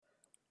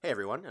Hey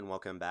everyone, and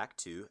welcome back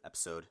to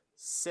episode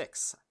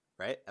 6,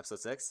 right? Episode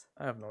 6?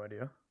 I have no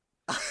idea.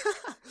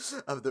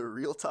 Of the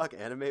Real Talk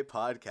Anime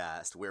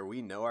Podcast, where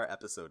we know our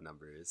episode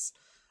numbers.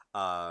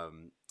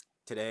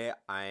 Today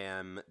I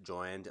am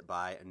joined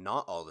by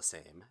not all the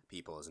same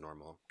people as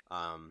normal.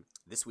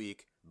 This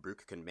week,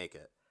 Brooke couldn't make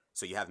it.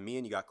 So you have me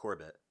and you got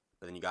Corbett,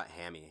 but then you got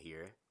Hammy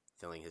here,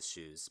 filling his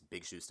shoes.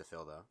 Big shoes to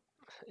fill, though.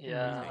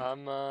 Yeah,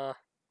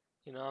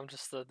 think? I'm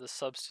just the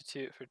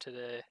substitute for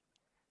today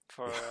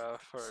for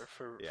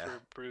Yeah.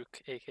 for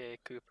Brooke, aka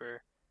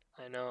Cooper.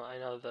 I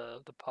know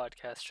the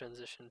podcast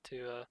transition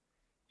to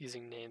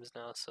using names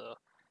now, so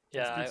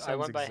yeah, This I sounds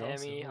went by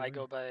exhaustive Hammy. I already.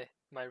 go by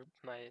my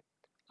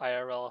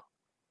IRL.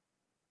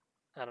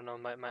 I don't know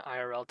my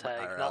IRL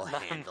tag, IRL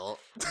not handle.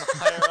 my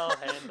IRL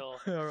handle.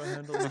 Our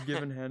handle, the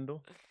given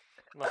handle.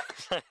 My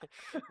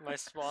my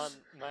spawn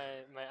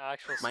my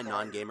actual My spawn.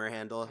 non-gamer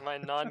handle. My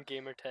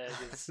non-gamer tag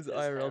is His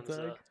IRL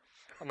Hamza.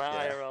 tag? My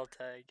Yeah. IRL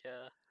tag,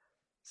 yeah.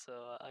 So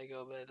I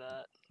go by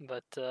that.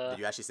 But Did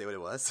you actually say what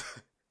it was?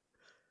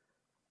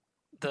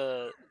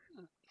 the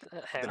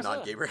The Hamza?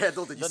 non-gamer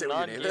handle? Did you The say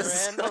what your name non-gamer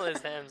is? handle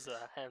is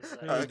Hamza. Hamza.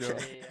 There you go.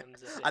 aka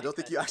Hamza. I don't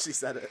think you actually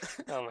said it.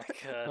 Oh my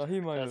god. Oh, he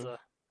might That's have.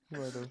 He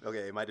might have.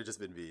 Okay, it might have just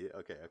been V.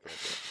 Okay.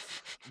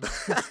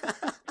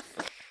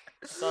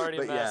 It's already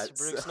But yeah, messed.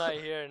 Brooke's not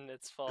here and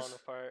it's falling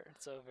apart.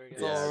 It's over, guys.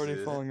 It's Yeah, already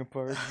dude. falling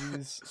apart.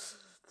 Jeez.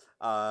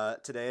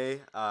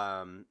 Today,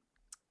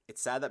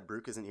 it's sad that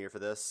Brooke isn't here for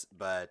this,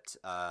 but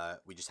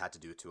we just had to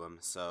do it to him.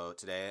 So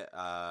today,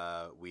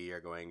 we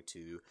are going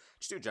to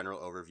just do a general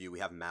overview. We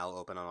have Mal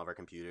open on all of our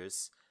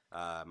computers,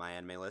 my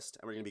anime list,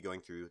 and we're going to be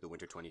going through the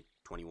Winter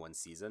 2021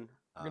 season.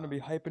 We're gonna be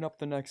hyping up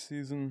the next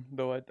season,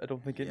 though I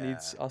don't think it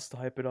needs Yeah. us to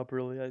hype it up.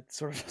 Really, it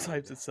sort of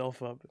hypes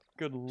itself up.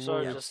 Good Sort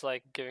lord. of just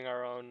like giving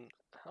our own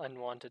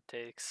unwanted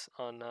takes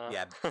on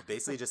Yeah,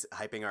 basically just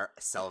hyping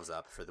ourselves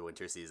up for the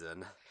winter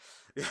season.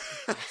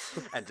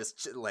 And just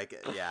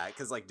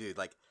because dude,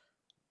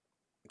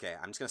 okay,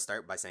 I'm just gonna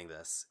start by saying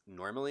this.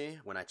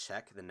 Normally, when I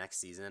check the next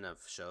season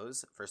of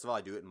shows, first of all,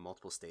 I do it in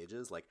multiple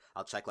stages. Like,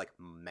 I'll check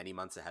many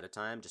months ahead of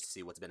time just to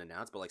see what's been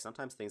announced. But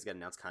sometimes things get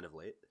announced kind of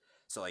late,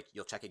 so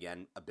you'll check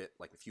again a bit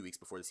a few weeks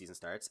before the season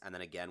starts, and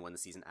then again when the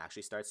season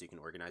actually starts, so you can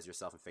organize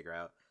yourself and figure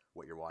out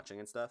what you're watching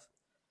and stuff.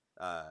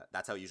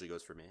 That's how it usually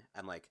goes for me.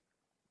 And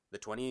the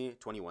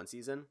 2021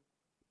 season,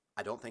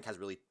 I don't think has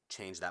really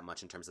changed that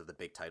much in terms of the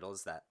big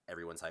titles that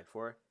everyone's hyped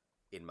for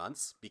in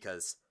months,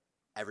 because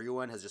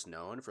everyone has just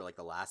known for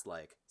the last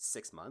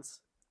 6 months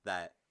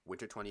that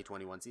winter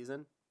 2021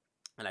 season,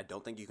 and I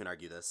don't think you can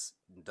argue this.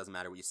 It doesn't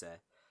matter what you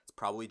say. It's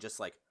probably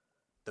just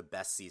the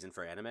best season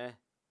for anime,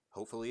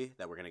 hopefully,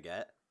 that we're gonna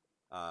get.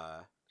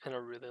 in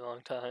a really long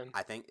time.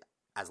 I think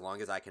as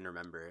long as I can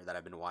remember that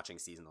I've been watching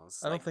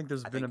seasonals. I don't think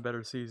there's I been a think-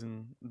 better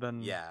season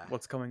than Yeah.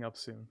 what's coming up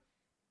soon.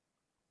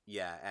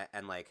 Yeah,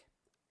 and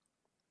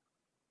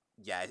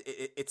yeah,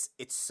 it's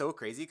so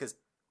crazy because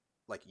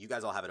you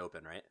guys all have it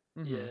open, right?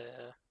 Mhm.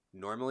 Yeah.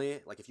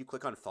 Normally, if you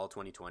click on fall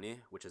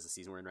 2020, which is the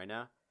season we're in right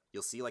now,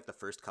 you'll see the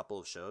first couple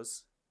of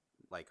shows.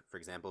 For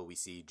example, we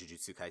see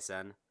Jujutsu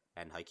Kaisen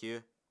and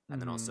Haikyuu,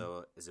 and then Mhm.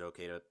 also Is It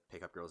Okay to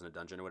Pick Up Girls in a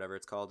Dungeon or whatever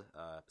it's called,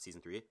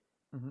 season 3,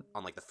 Mhm.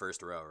 on the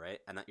first row,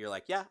 right? And that you're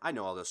yeah, I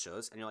know all those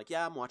shows, and you're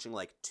yeah, I'm watching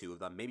 2 of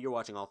them. Maybe you're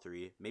watching all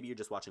 3, maybe you're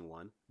just watching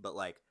 1, but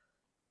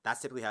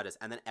that's typically how it is.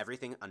 And then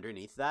everything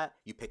underneath that,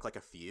 you pick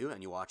a few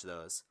and you watch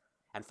those.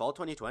 And fall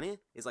 2020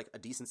 is a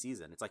decent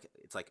season. It's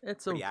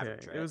It's pretty okay.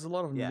 average, right? It was a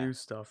lot of Yeah. new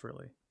stuff,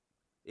 really.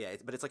 Yeah,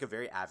 but it's a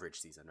very average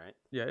season, right?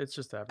 Yeah, it's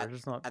just average.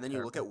 It's not. And then you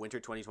look at terrible. winter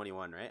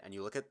 2021, right? And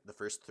you look at the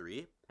first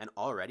 3, and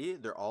already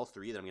they're all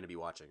 3 that I'm going to be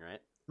watching,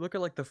 right? Look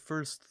at the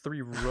first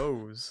 3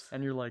 rows,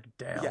 and you're like,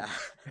 damn. Yeah.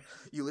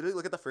 You literally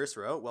look at the first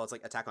row. Well, it's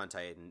Attack on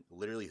Titan.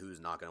 Literally, who's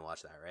not going to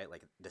watch that, right?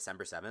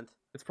 December 7th.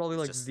 It's probably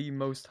It's just- the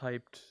most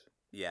hyped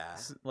Yeah.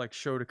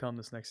 show to come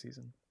this next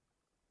season.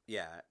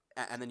 Yeah.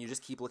 And then you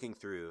just keep looking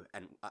through,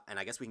 and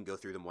I guess we can go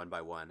through them one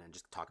by one and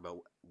just talk about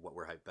what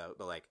we're hyped about.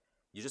 But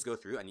you just go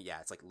through, and yeah,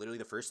 it's literally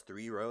the first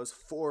 3 rows,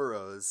 4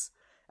 rows,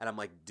 and I'm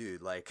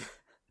dude,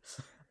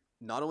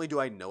 not only do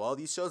I know all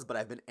these shows, but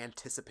I've been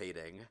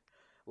anticipating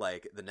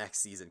the next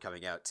season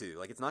coming out too.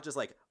 It's not just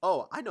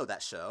oh, I know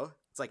that show.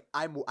 It's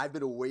I've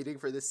been waiting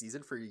for this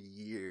season for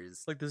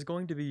years. There's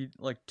going to be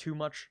too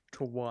much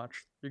to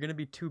watch. You're gonna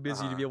be too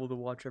busy to be Uh-huh. able to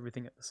watch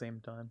everything at the same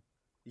time.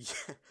 Yeah.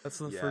 That's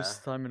the Yeah.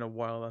 first time in a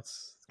while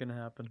that's gonna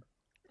happen.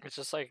 It's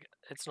just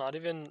it's not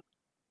even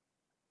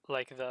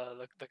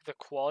the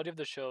quality of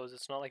the shows.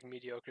 It's not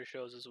mediocre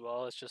shows as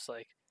well. It's just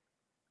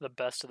the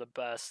best of the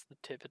best,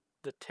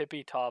 the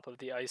tippy top of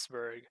the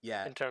iceberg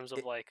Yeah. in terms of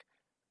it-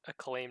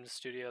 acclaimed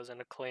studios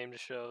and acclaimed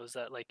shows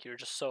that you're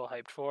just so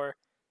hyped for,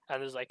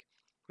 and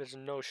there's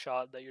no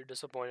shot that you're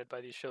disappointed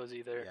by these shows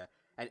either. Yeah.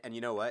 And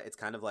you know what? It's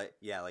kind of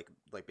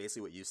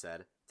basically what you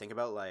said. Think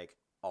about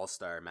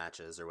all-star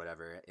matches or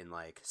whatever in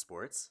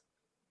sports.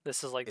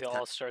 This is It's the ki-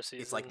 all-star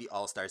season. It's the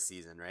all-star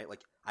season, right?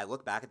 I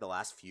look back at the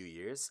last few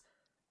years,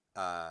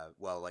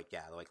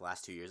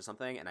 last 2 years or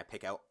something, and I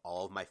pick out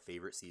all of my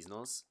favorite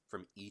seasonals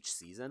from each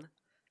season,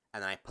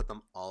 and then I put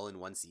them all in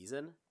one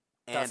season,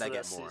 and I for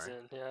get this more,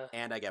 season, yeah.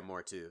 and I get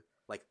more too.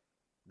 Like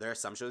there are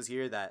some shows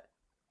here that,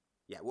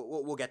 yeah,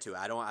 we'll get to it.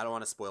 I don't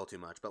want to spoil too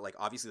much, but like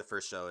obviously the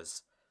first show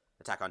is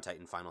Attack on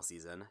Titan final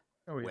season,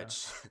 Oh yeah.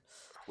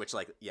 which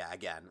like yeah,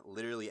 again,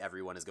 literally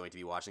everyone is going to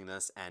be watching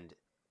this, and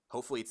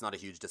hopefully it's not a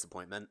huge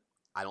disappointment.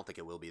 I don't think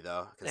it will be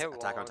though, because It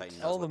Attack on won't. Titan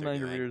knows All the what they're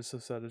manga doing. readers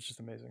have said it's just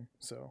amazing.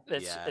 So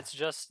Yeah. It's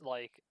just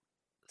like,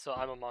 so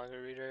I'm a manga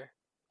reader.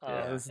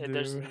 Yeah, this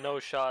There's dude. no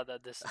shot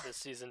that this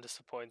season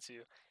disappoints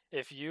you.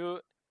 If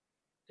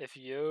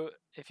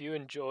you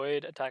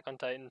enjoyed Attack on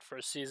Titan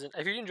first season,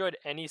 if you enjoyed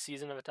any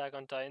season of Attack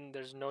on Titan,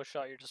 there's no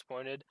shot you're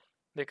disappointed,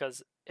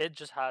 because it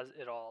just has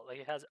it all. Like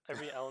it has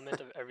every element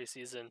of every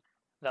season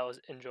that was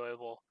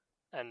enjoyable,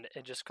 and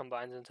it just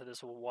combines into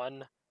this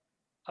one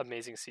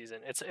amazing season.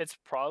 It's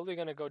probably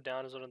gonna go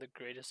down as one of the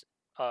greatest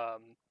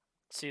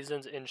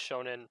seasons in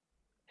shonen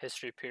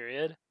history.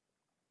 Period.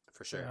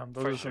 For sure. damn,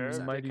 For those are sure,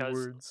 some mighty because-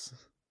 words.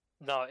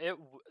 No,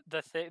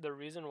 the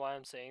reason why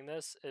I'm saying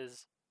this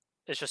is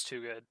it's just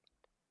too good.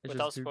 It's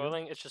Without just too good.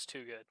 spoiling, it's just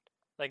too good.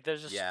 Like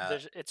Yeah.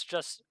 it's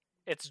just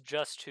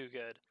too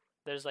good.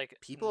 There's like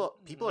People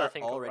are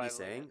nothing already rivaling it.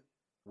 saying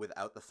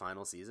without the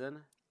final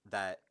season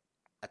that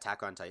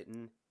Attack on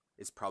Titan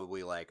is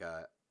probably like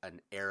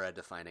an era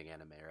defining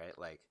anime,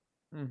 right?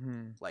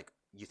 Mm-hmm. Like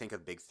you think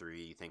of Big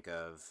Three, you think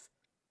of,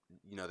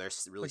 you know,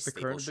 there's really Like the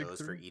staple current Big shows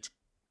for Three? each.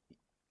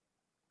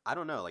 I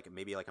don't know, like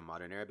maybe like a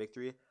modern era Big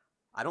Three.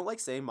 I don't like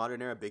saying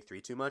modern era Big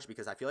Three too much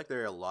because I feel like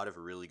there are a lot of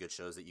really good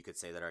shows that you could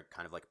say that are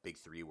kind of like Big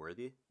Three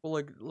worthy. Well,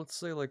 like let's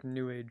say like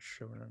new age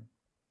shonen.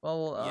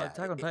 Well, Yeah,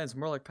 Attack on it- Titan's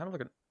more like kind of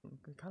like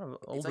a kind of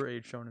older like-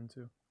 age shonen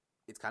too.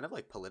 It's kind of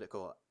like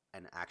political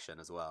and action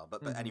as well.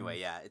 But Mhm. anyway,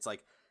 yeah, it's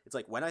like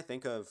when I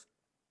think of,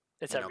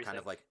 It's you know, everything. kind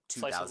of like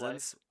Slice of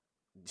 2000s.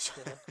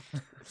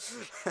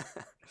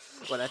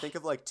 When I think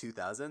of like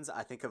 2000s,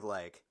 I think of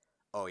like,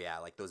 oh yeah,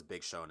 like those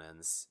big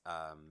shonens.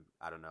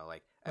 I don't know,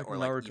 like Like or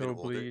like Naruto, even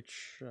older.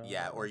 Bleach.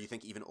 Yeah, or you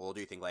think even older,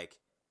 you think like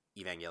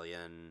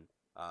Evangelion,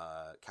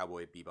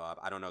 Cowboy Bebop.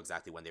 I don't know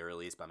exactly when they were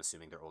released, but I'm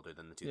assuming they're older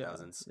than the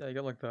 2000s. Yeah, you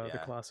got like the Yeah.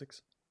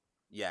 classics.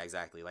 Yeah,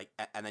 exactly. Like,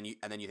 and then you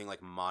think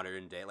like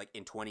modern day, like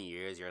in 20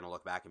 years, you're gonna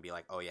look back and be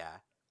like, oh yeah,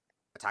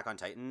 Attack on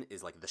Titan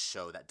is like the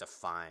show that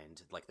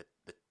defined like the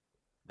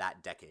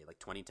that decade, like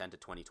 2010 to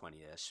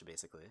 2020 ish,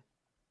 basically.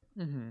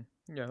 Mm-hmm.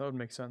 Yeah, that would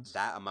make sense.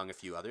 That among a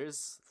few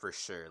others, for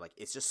sure. Like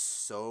it's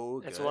just so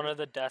good. It's one of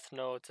the Death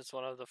Notes. It's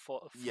one of the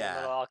Yeah,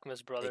 Fullmetal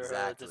Alchemist Brotherhoods.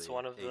 exactly. It's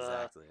one of the.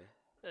 exactly.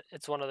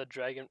 It's one of the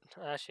Dragon.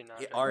 Actually,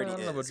 not. It Dragon already I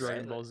don't know about is, Dragon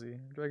right? Ball Z.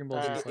 Dragon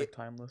Ball Z is It- like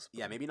timeless.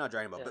 Yeah, but- maybe not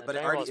Dragon Ball, Yeah, but it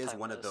Dragon already Ball's is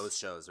one of timeless. those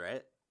shows,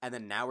 right? And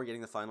then now we're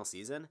getting the final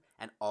season,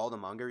 and all the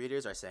manga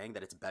readers are saying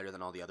that it's better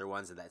than all the other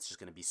ones, and that it's just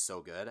going to be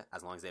so good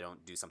as long as they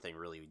don't do something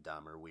really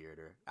dumb or weird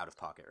or out of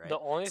pocket, right? The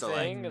only So, like-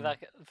 thing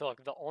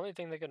Mm. the only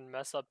thing that could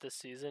mess up this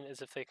season is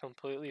if they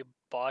completely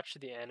botch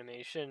the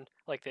animation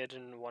like they did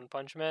in One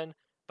Punch Man.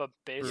 But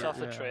based Yeah. off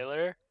the Yeah.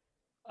 trailer,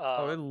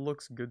 Oh, it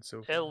looks good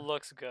so far. it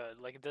looks good.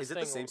 Like this Is it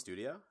thing. the same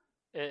studio?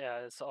 Yeah,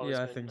 it's always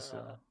Yeah, I been, think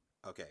so.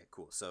 Okay,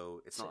 cool.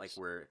 So it's not like Six.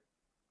 we're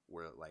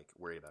like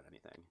worried about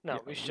anything. No, Yeah,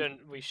 we we-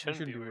 shouldn't. We we shouldn't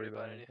shouldn't be worried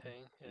about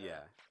anything.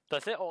 Yeah.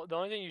 The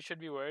only thing you should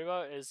be worried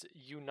about is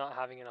you not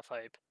having enough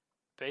hype.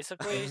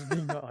 Basically, Just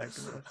being not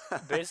hyped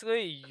enough.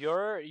 basically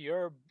your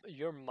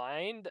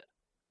mind.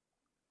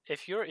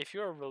 If you're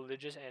a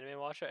religious anime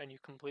watcher and you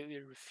completely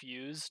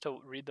refuse to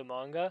read the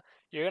manga,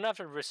 you're gonna have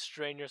to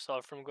restrain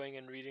yourself from going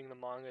and reading the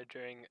manga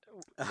during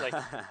like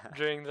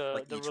during the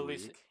Like the each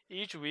release. week?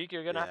 Each week,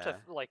 you're gonna have to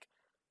Yeah. like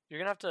you're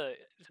gonna have to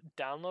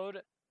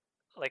download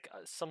like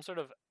some sort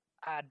of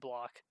ad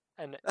block,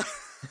 and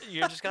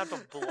you're just gonna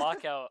have to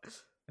block out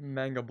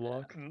Manga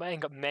block.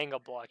 manga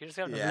block. You're just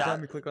gonna Yeah. Every have to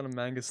time you click on a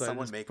manga site,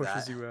 Someone it make just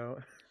pushes that. you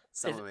out.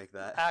 Someone make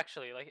that.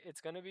 actually like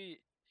it's gonna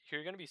be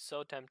you're gonna be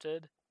so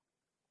tempted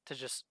to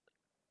just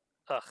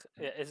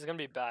it's gonna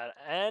be bad.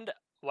 And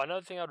one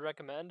other thing I would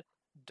recommend: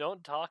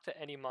 don't talk to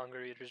any manga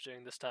readers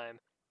during this time.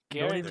 Don't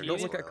even Guarantee don't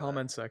me- look at Spoil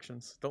comment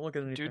sections. Don't look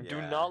at anything. do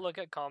Yeah. not look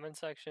at comment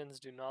sections.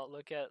 Do not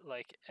look at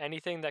like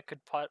anything that could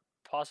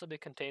possibly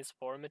contain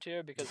spoiler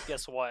material, because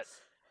guess what?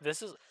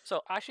 This is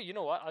so actually, you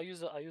know what? I'll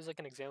use like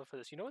an example for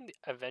this. You know when the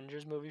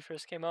Avengers movie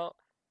first came out,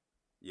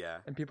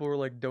 Yeah. And people were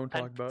like, "Don't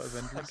talk and, about and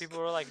Avengers." people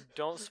were like,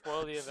 "Don't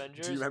spoil the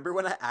Avengers." Do you remember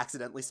when I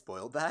accidentally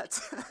spoiled that?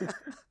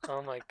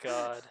 Oh my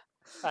god!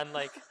 And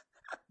like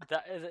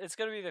it's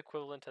gonna be the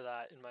equivalent to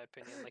that, in my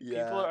opinion. Like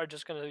Yeah. people are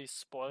just gonna be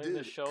spoiling the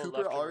Dude, show Cooper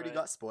left and already right.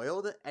 got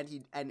spoiled,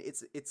 and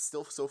it's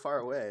still so far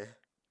away.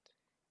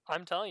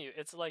 I'm telling you,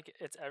 it's like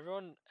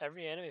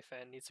every anime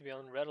fan needs to be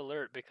on red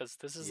alert, because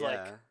this is Yeah.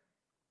 like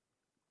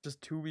Just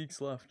 2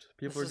 weeks left.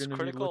 People this are is going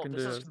to be critical. looking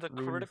This to is the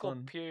ruin your critical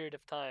fun. period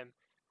of time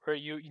where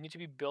you need to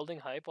be building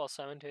hype while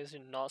simultaneously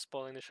not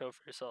spoiling the show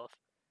for yourself.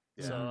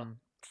 Yeah. So Mhm.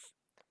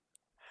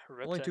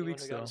 rip Only to 2 anyone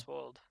weeks, who got though. it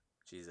spoiled.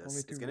 Jesus, Only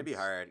it's 2 gonna be weeks.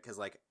 hard because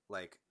like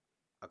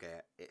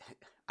okay,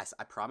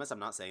 I promise I'm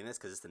not saying this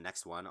because it's the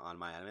next one on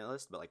my anime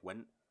list. But like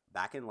when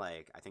back in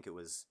like I think it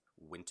was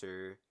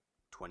winter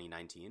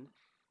 2019,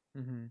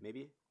 Mhm.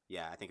 maybe.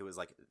 Yeah, I think it was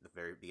like the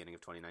very beginning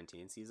of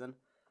 2019 season.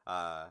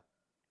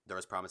 There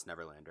was Promised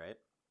Neverland, right?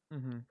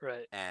 Mm-hmm.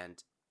 Right.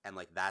 and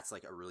like that's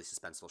like a really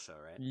suspenseful show,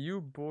 right?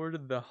 You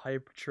boarded the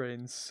hype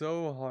train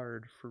so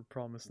hard for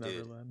Promise Dude,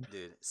 Neverland.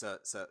 dude. So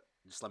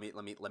just let me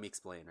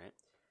explain, right?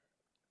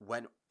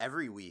 When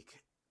every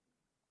week,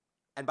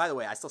 and by the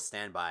way, I still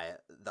stand by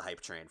the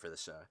hype train for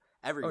this show.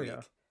 Every Oh, week,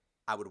 yeah.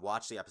 I would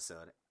watch the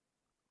episode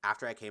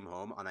after I came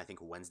home on I think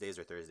Wednesdays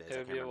or Thursdays. It I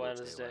would can't be a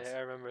remember which day it Wednesday. was. I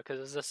remember because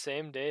it was the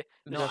same day. It's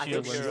No, the I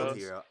definitely think Shield Shield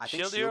Hero. Hero. I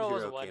think Shield Shield Hero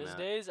was Hero came out.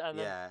 Wednesdays, and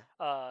then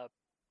Yeah.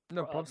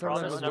 No, Promise Promise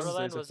Neverland Promise was Neverland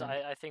Wednesdays, was I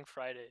think. I think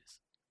Fridays.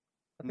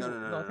 No,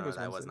 I think it was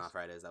that was Wednesdays. not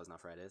Fridays. That was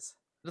not Fridays.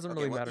 It doesn't Okay,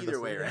 really well, matter. either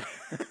that's way, the-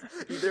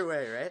 right? Either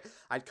way, right?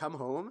 I'd come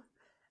home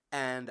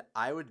and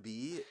I would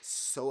be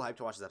so hyped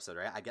to watch this episode,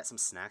 right? I'd get some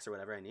snacks or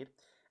whatever I need,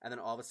 and then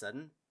all of a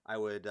sudden, I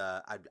would,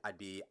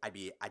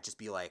 I'd just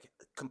be like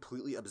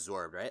completely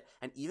absorbed, right?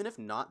 And even if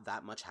not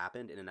that much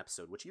happened in an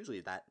episode, which usually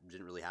that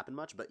didn't really happen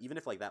much, but even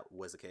if like that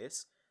was the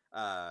case,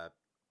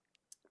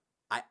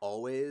 I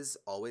always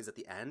at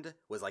the end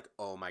was like,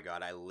 oh my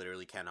god, I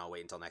literally cannot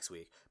wait until next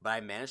week. But I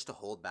managed to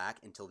hold back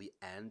until the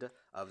end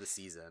of the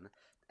season,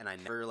 and I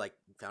never like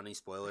found any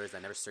spoilers. I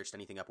never searched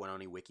anything up, went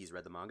on any wikis,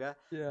 read the manga.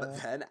 Yeah.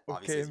 But then,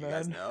 obviously, Okay, as you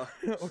guys man.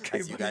 know, Okay,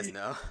 as you guys buddy.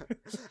 know,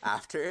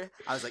 after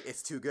I was like,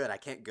 it's too good. I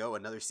can't go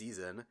another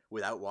season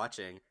without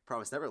watching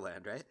Promise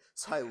Neverland, right?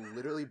 So I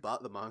literally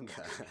bought the manga.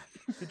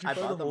 Did you I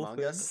buy bought the whole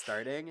manga thing?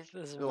 starting.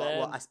 This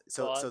Well, man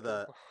so bought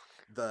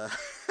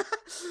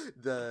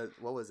the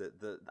what was it?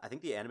 I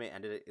think the anime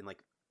ended it in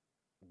like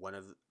one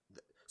of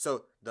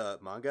so the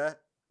manga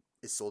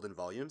is sold in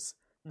volumes.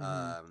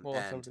 Mhm. Well,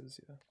 that's how and it is,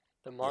 yeah.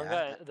 The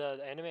manga, the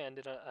anime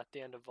ended at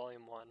the end of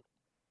volume 1.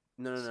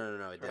 no, it didn't.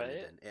 Right?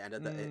 It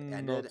didn't. It No,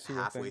 ended two,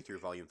 I halfway think. through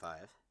volume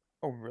 5.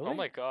 Oh, really? Oh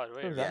my god,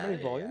 wait. There's Yeah, that many yeah,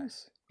 yeah.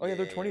 volumes? Oh, yeah, Yeah,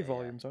 there are yeah, 20 yeah, yeah.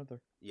 volumes, aren't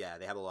there? Yeah,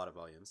 they have a lot of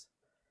volumes.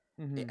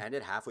 Mm-hmm. It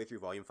ended halfway through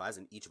volume 5,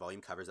 and each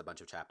volume covers a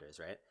bunch of chapters,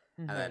 right?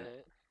 Mhm. And then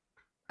Right.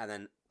 and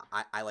then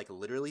I like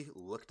literally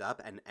looked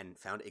up and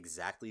found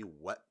exactly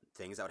what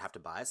things I would have to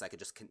buy so I could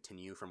just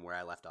continue from where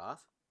I left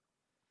off.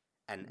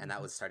 And that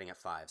Mhm. was starting at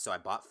 5. So I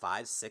bought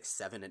 5, 6,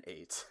 7, and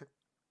 8.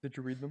 Did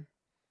you read them?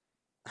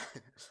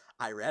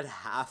 I read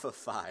half of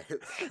 5.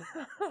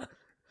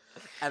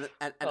 And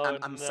Oh,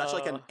 I'm such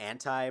like an no.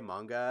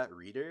 anti-manga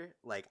reader.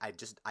 Like I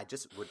just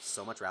would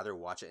so much rather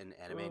watch it in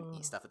anime and Ugh.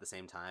 eat stuff at the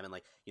same time, and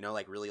like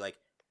like really like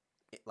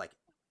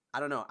I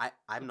don't know.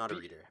 I'm not a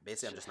Be- reader.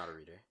 Basically, I'm just not a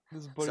reader.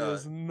 This buddy So,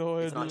 has no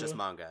It's idea. not just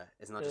manga.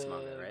 It's not just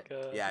manga, Oh, right?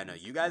 God. Yeah, I know.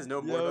 You guys know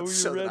more Yo, about the we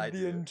show than I read the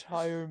do.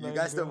 entire You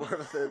guys know manga.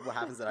 more about what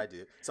happens than I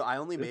do. So I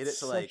only made It's it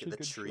to like such a the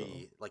good show.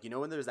 tree, like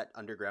when there's that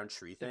underground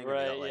tree thing. and they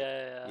Right, got, like,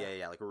 yeah.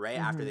 yeah, like right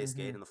after they Mhm,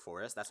 skate mhm. in the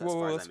forest. That's as Whoa,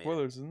 far as that's I made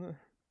spoilers, isn't it? it.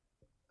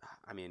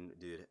 I mean,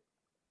 dude,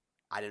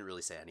 I didn't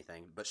really say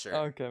anything, but sure.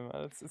 Okay, man.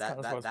 It's kind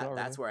of spoilers, but not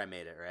That's really. where I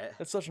made it, right?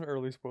 It's such an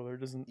early spoiler. It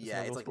doesn't. Yeah, not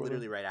a it's real like spoiler.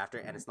 literally right after,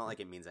 and it's not like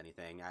it means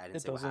anything. I didn't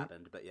It say what doesn't.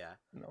 happened, but yeah.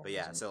 No, But it yeah,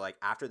 doesn't. so like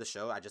after the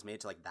show, I just made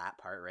it to like that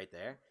part right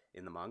there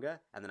in the manga,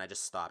 and then I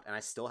just stopped. And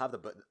I still have the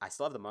book. I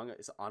still have the manga.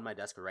 It's on my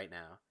desk right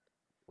now.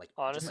 Like just,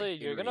 Honestly,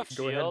 like, you're in gonna reach.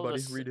 Go ahead, feel buddy.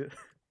 this- Read it.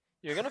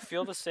 You're gonna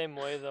feel the same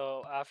way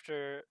though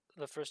after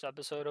the first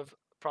episode of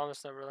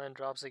Promise Neverland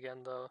drops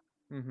again though,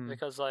 Mm-hmm.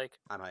 because like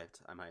I'm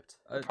hyped. I'm hyped.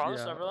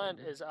 Promise Neverland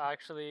is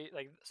actually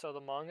like so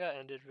the manga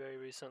ended very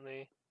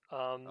recently,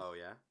 Oh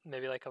yeah.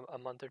 maybe like a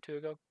month or two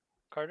ago. the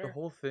Carter.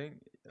 whole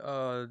thing.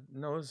 No,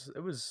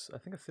 it was. I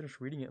think I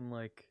finished reading it in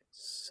like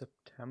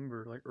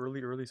September, like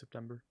early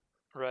September,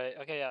 Right.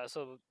 Okay. Yeah.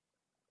 So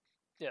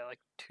yeah, like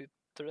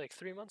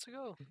 3 months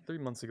ago. 3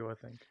 months ago, I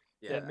think.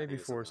 Yeah, I maybe think it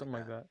was 4, something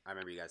like that. I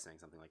remember you guys saying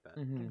something like that.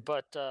 Mm-hmm.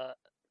 But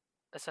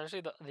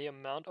essentially, the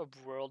amount of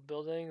world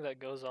building that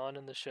goes on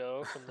in the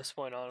show from this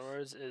point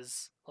onwards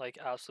is like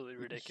absolutely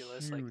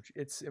ridiculous. Like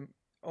Huge.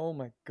 Oh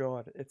my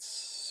god, it's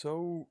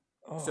so.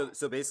 Oh,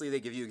 So basically, they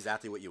give you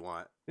exactly what you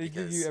want. they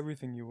give because you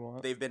everything you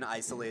want. They've been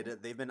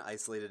isolated. They've been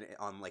isolated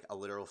on like a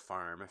literal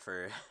farm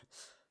for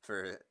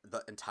for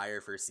the entire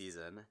first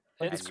season.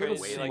 Like, it's it's sort of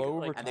crazy. slow Like,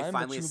 over and they time,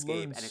 finally but you escape,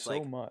 learn and it's so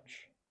like-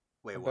 much.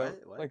 Wait,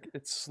 about- what? Like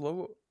it's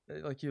slow.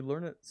 Like you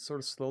learn it sort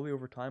of slowly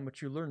over time,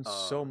 but you learn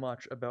so Oh.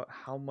 much about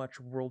how much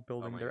world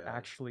building my there God.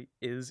 actually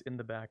is in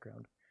the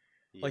background.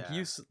 Yeah. Like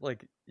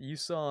you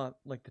saw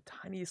like the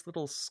tiniest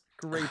little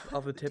scrape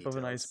of the The tip of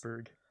an details.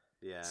 iceberg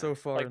Yeah. so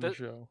far Like in the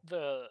show.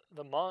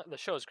 the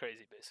show is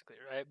crazy basically,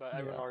 right? But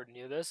everyone Yeah. already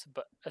knew this.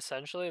 But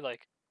essentially,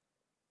 like,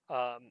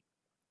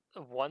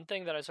 one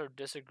thing that I sort of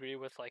disagree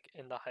with, like,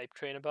 in the hype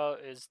train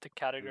about is the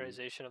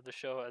categorization of the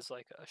show as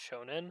like a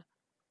shonen,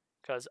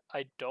 because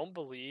I don't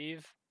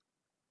believe.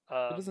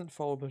 It doesn't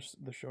follow the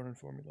shonen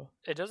formula.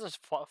 It doesn't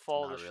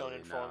follow Not the really,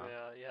 shonen no.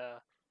 formula, yeah.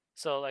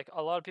 So like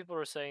a lot of people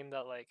were saying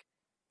that like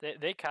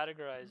they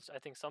categorized. I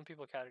think some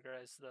people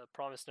categorized the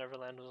Promised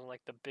Neverland was in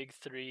like the big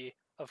three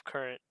of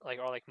current like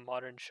or like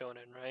modern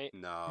shonen, right?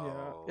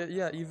 No.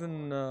 Yeah.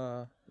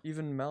 no.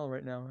 Even Mal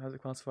right now has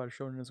it classified as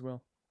shonen as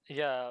well.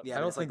 Yeah. Yeah, I but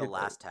don't it's like think the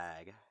it- last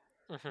tag.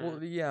 mhm.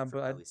 Well, yeah, For,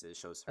 but at least it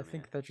shows for I me.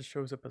 think that just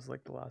shows up as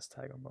like the last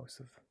tag on most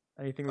of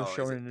anything with Oh, is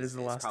it- shonen. It is the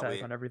it's last probably-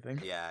 tag on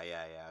everything. Yeah.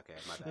 Okay,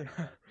 my bad. My Yeah.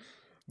 bad.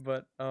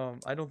 But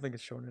I don't think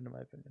it's shonen in my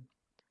opinion.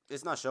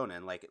 It's not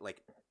shonen. Like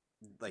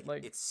like,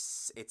 Like-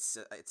 it's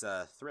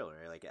a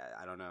thriller. Like,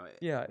 I don't know.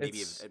 Yeah,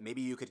 maybe it's-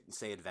 maybe you could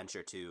say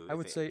adventure too. I if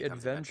would it say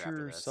becomes after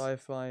adventure, this.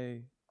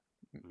 sci-fi.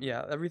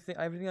 Yeah, everything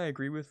I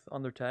agree with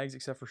on their tags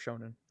except for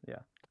shonen. Yeah,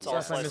 It's all Yeah,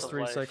 sci-fi slice of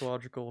mystery, life.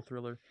 psychological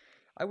thriller.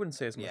 I wouldn't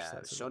say as much. Yeah,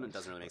 slice of shonen life,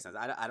 doesn't really make but-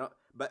 sense. I don't.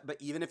 But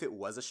even if it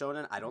was a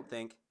shonen, I don't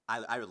think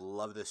I would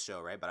love this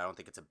show, right? But I don't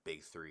think it's a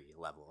big three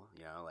level.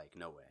 You know, like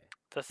no way.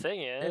 The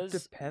thing It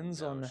is,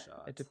 depends no on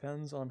shot. it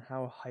depends on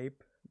how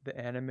hype the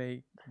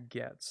anime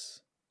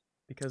gets,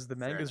 because the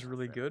Fair manga is enough,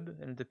 really fair good,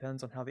 and it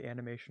depends on how the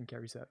animation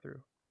carries that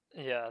through.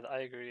 yeah, I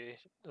agree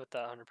with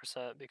that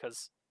 100%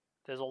 because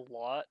there's a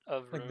lot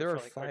of room Like there for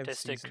are like 5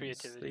 artistic seasons they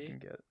creativity. can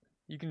get.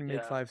 You can make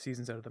Yeah. 5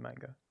 seasons out of the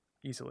manga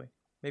easily,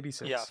 maybe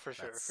 6. Yeah, for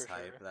sure, That's for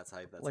hype. sure. That's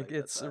hype. That's Like hype.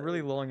 it's That's really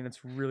hype. long and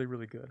it's really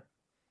really good.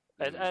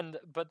 And, Mhm. and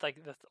but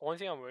like the only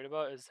thing I'm worried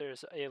about is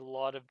there's a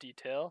lot of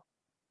detail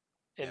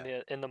in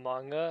the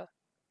manga,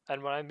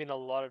 and when I mean a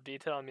lot of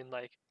detail, I mean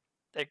like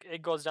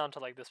it goes down to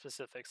like the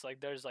specifics. Like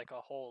there's like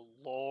a whole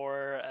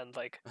lore and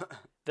like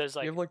there's You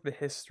like have like the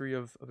history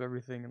of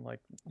everything and like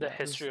the yeah,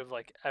 history there's- of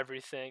like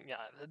everything. Yeah,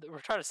 we're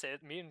trying to say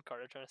it. Me and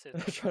Carter are trying to say it.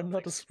 Trying without, not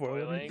like, to spoil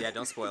anything. spoiling. Yeah,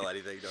 don't spoil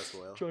anything. Don't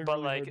spoil. trying But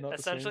really hard like not to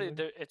say essentially,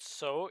 anything. it's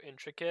so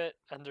intricate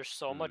and there's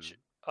so much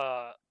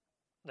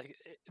like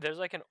there's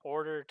like an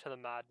order to the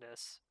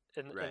madness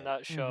in Right.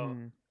 that show.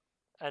 Mhm.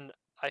 And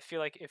I feel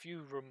like if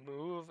you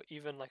remove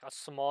even like a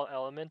small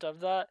element of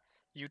that,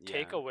 you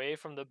take Yeah. away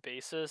from the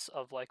basis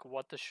of like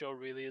what the show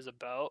really is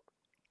about.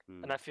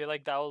 Mm. And I feel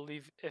like that will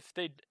leave, if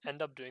they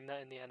end up doing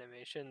that in the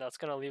animation, that's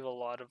gonna leave a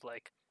lot of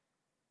like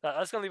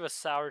that's gonna leave a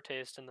sour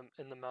taste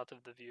in the mouth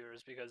of the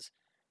viewers because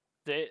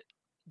the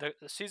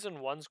season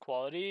one's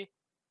quality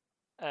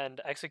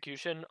and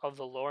execution of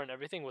the lore and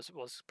everything was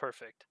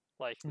perfect.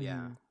 Like Yeah.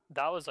 Mhm.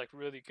 that was like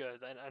really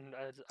good, and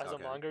as a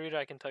Okay. manga reader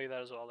I can tell you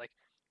that as well. Like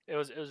it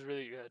was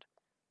really good,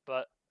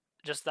 but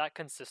just that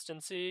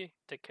consistency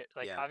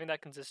like Yeah. having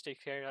that consistency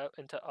carried out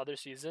into other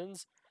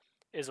seasons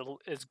is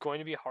going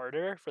to be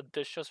harder for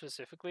this show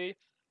specifically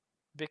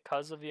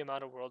because of the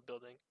amount of world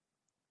building,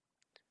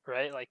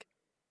 right? Like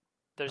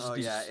there's Oh,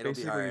 yeah, it'll be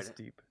Basically, it's hard.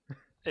 deep.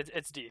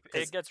 it's deep.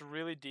 'Cause- It gets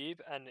really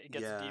deep and it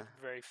gets deep Yeah.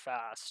 very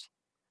fast.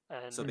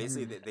 And So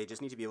basically, Mhm. they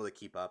just need to be able to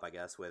keep up, I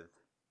guess, with.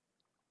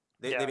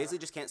 They Yeah. basically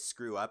just can't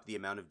screw up the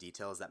amount of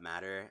details that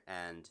matter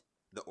and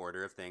the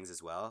order of things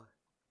as well.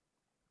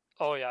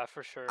 oh yeah,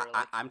 for sure.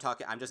 Like, I'm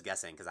talking. I'm just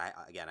guessing because I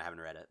haven't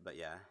read it, but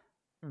yeah.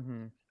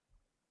 Mm-hmm.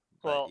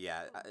 But well,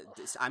 yeah,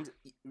 I'm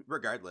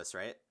regardless,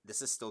 right?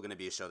 This is still gonna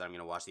be a show that I'm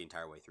gonna watch the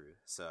entire way through.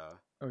 So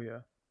Oh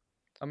yeah,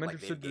 I'm like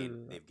interested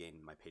they've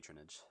gained my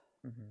patronage.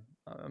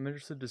 I'm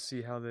interested to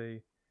see how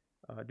they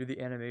do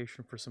the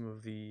animation for some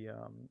of the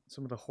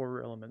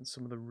horror elements,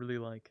 some of the really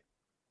like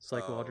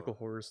psychological Oh.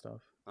 horror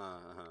stuff.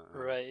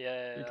 right,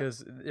 yeah.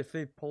 Because if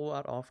they pull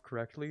that off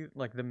correctly,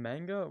 like the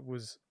manga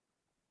was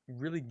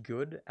really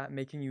good at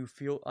making you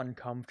feel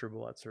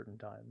uncomfortable at certain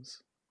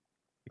times.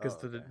 Because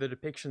Oh, okay. the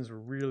depictions were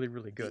really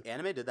really good. The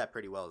anime did that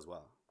pretty well as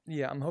well.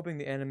 Yeah, I'm hoping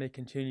the anime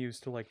continues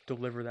to like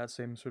deliver that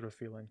same sort of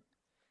feeling.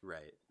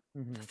 Right.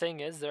 Mm-hmm. The thing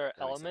is, there are That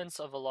makes elements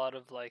of a lot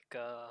of like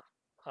I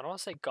don't want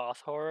to say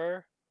goth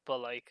horror, but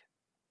like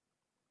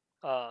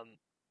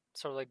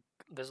sort of like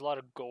there's a lot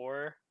of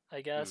gore,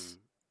 I guess, Mm.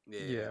 Yeah.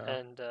 Yeah.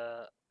 and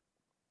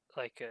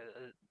like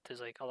there's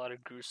like a lot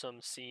of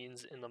gruesome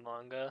scenes in the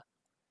manga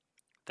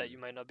that you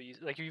might not be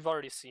like you've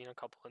already seen a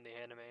couple in the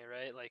anime,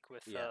 right? Like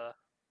with Yeah.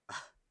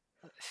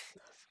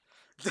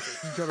 You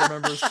gotta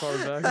remember as far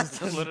back as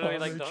It's literally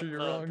like make the- sure you're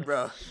the- wrong.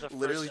 Bro, the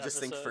literally first just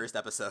think episode. first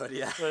episode.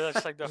 Yeah. where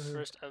that's like the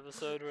first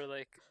episode where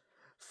like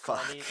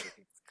Fuck.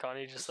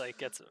 Connie just like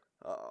gets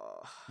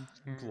Oh,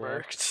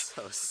 murked,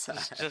 so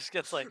sad. just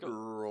gets like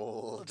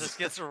rolled. just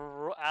gets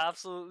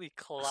absolutely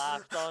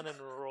clapped on and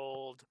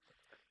rolled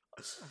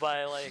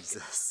by like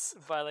Jesus.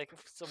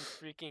 some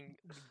freaking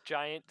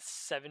giant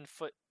 7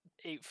 foot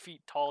 8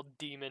 feet tall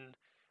demon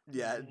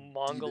Yeah.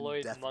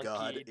 mongoloid demon death monkey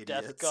god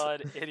death idiots.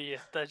 god idiot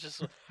that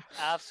just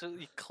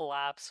absolutely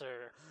claps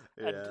her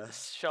and Yeah.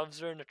 shoves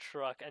her in a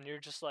truck and you're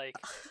just like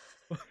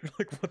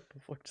Like what the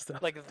fuck does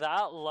that? like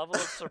that level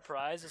of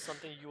surprise is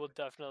something you will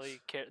definitely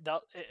carry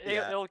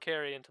Yeah. it'll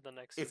carry into the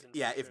next If season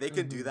yeah, for if they sure.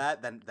 can do Mhm.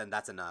 that, then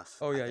that's enough.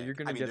 Oh, I yeah, think. you're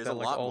gonna I mean, get there's that, a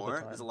like, lot all the more.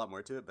 time. There's a lot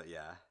more to it, but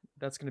yeah.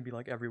 That's gonna be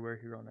like everywhere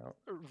here on out.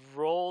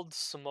 Rolled,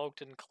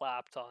 smoked, and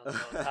clapped on.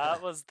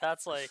 Though.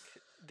 That's like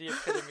the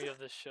epitome of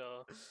this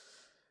show.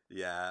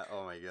 Yeah.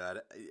 Oh my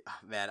god,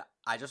 man!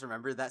 I just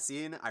remembered that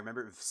scene. I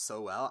remember it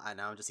so well, and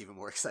now I'm just even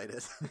more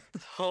excited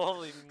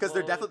Holy because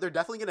they're moly.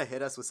 definitely gonna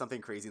hit us with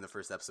something crazy in the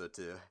first episode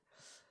too.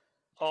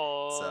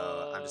 Oh.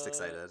 So I'm just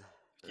excited.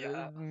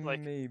 Yeah, like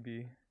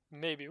maybe.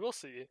 maybe we'll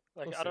see.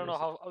 Like We'll I don't see, know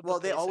we'll how. Well,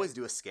 they always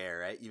do a scare,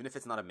 right? Even if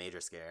it's not a major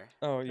scare.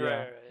 Oh yeah,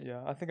 right.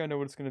 yeah. I think I know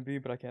what it's gonna be,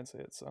 but I can't say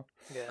it. So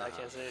Yeah, I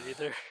can't say it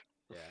either.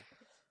 Yeah.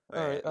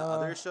 All right, The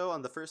other show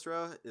on the first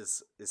row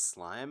is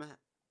Slime.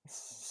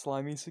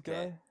 slimy Isekai,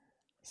 Okay.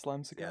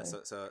 slime Isekai. Yeah.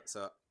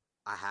 So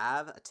I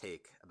have a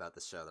take about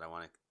this show that I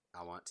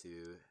want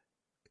to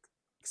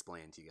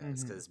explain to you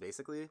guys Mhm. because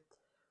basically,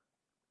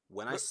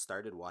 when I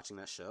started watching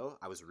that show,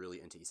 I was really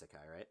into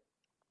isekai, right?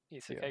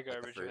 Isekai Like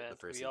Garbage Man. the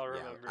first We all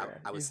season. remember. Yeah,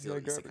 I was Isekai still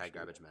Garbage Isekai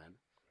Garbage Man.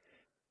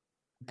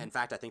 Man. In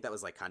fact, I think that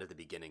was like kind of the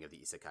beginning of the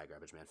Isekai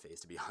Garbage Man phase,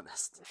 to be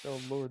honest. Oh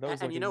lord, that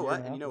was And like you a know year what?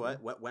 and a And you half know ago.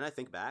 what? When I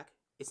think back,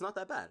 it's not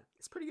that bad.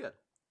 It's pretty good.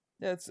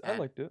 Yeah, I And-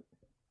 liked it.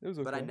 It was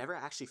okay. But I never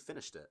actually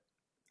finished it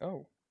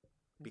Oh,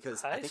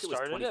 because I I think it was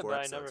started 24 it, but I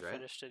episodes, never right?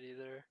 finished it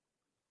either.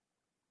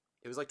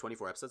 It was like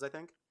 24 episodes, I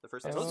think. The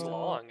first It was episode.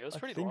 long. It was I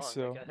pretty think long.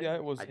 so. Like, I Yeah, think-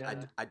 it was.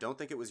 I don't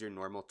think it was your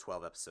normal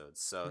 12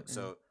 episodes. So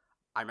Mm-mm.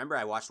 I remember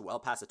I watched well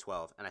past the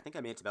 12, and I think I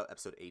made it to about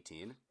episode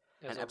 18.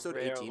 it was And a episode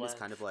rare 18 is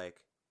kind of length.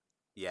 like,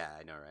 yeah,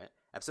 I know, right?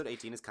 Episode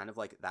 18 is kind of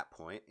like that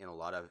point in a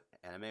lot of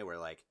anime where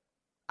like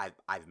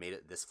I've made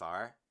it this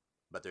far,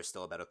 but there's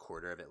still about a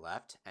quarter of it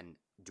left, and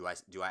do I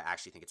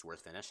actually think it's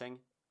worth finishing?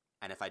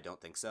 And if I don't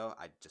think so,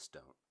 I just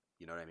don't.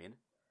 You know what I mean?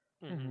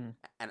 Mhm.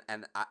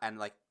 And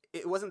like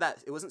it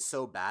wasn't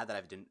so bad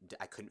that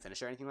I couldn't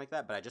finish or anything like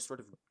that, but I just sort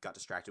of got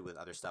distracted with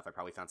other stuff. I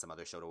probably found some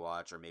other show to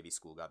watch, or maybe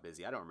school got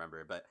busy. I don't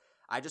remember, but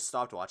I just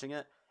stopped watching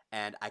it.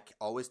 And I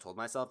always told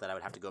myself that I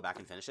would have to go back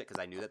and finish it because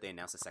I knew that they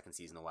announced the second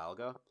season a while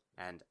ago,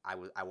 and I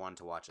wanted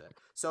to watch it.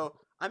 So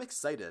I'm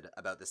excited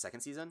about the second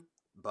season,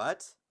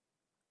 but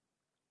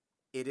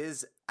it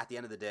is at the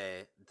end of the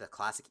day the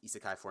classic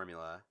isekai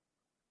formula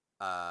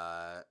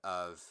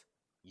of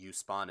you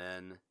spawn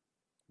in,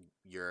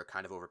 you're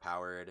kind of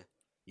overpowered,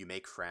 you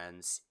make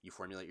friends, you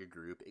formulate your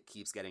group, it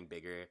keeps getting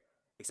bigger.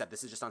 Except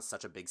this is just on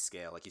such a big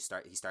scale. Like he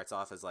starts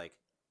off as like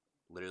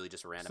literally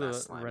just random ass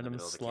It's a slime in the random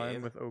middle of a slime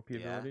cave. with OP Yeah.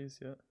 abilities.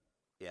 Yeah.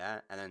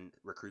 Yeah, and then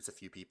recruits a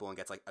few people and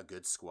gets like a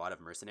good squad of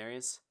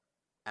mercenaries,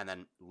 and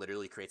then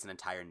literally creates an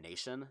entire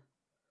nation.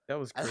 That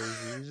was And-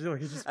 crazy.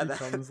 He just and then-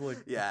 becomes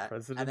like the yeah,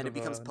 president and then it of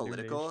becomes a new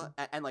political, nation.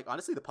 and like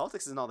honestly, the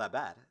politics isn't all that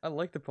bad. I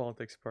like the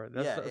politics part.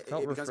 That yeah, felt it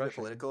felt becomes a bit refreshing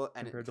political,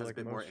 and it compared to, becomes like, a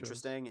bit more most shows.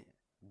 interesting,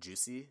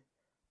 juicy.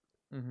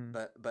 Mm-hmm.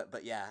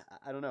 But yeah,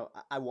 I don't know.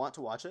 I want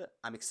to watch it.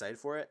 I'm excited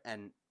for it,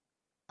 and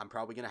I'm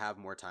probably gonna have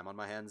more time on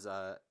my hands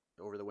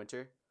over the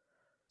winter.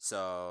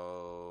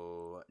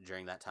 So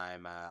during that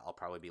time, I'll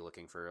probably be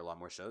looking for a lot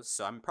more shows.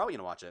 So I'm probably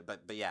gonna watch it.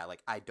 But yeah,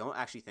 like I don't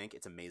actually think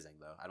it's amazing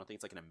though. I don't think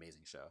it's like an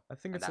amazing show. I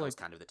think And it's that was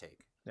like kind of the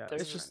take. yeah,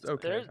 There's- it's just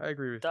there's- okay. I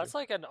agree with That's you.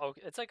 like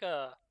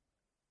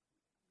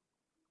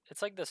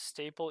it's like the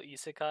staple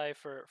isekai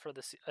for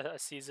a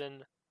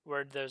season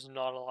where there's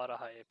not a lot of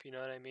hype. You know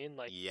what I mean?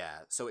 Like Yeah.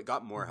 So it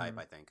got more hype, Mhm.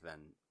 I think,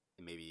 than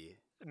maybe.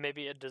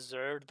 maybe it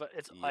deserved, but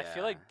I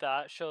feel like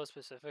that show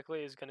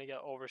specifically is gonna get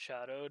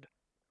overshadowed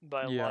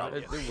by a Yeah, lot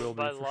of it will be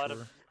by a for lot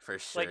sure. of For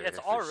sure. like it's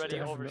for already sure.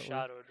 Definitely.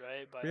 overshadowed,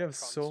 right? By We have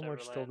Promised so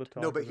much still to Neverland.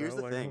 talk No, but here's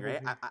about, the thing,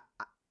 right? holy-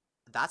 I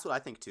that's what I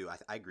think too.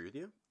 I agree with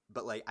you,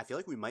 but like I feel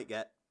like we might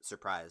get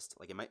surprised.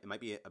 Like it might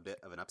be a bit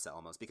of an upset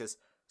almost because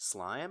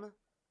Slime,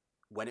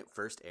 when it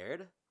first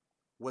aired,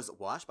 was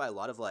watched by a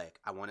lot of like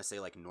I want to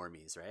say like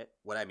normies, right?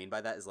 What I mean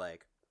by that is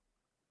like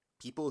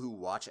people who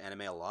watch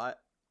anime a lot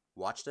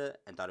watched it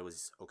and thought it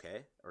was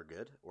okay or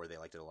good or they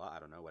liked it a lot. I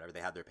don't know, whatever.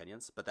 They had their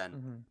opinions, but then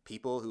Mhm.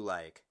 people who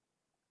like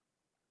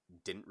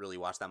didn't really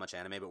watch that much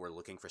anime but were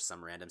looking for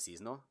some random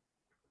seasonal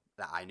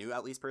that I knew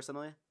at least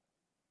personally,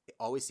 it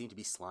always seemed to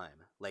be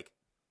Slime. Like,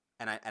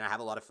 and I have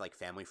a lot of like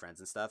family friends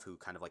and stuff who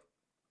kind of like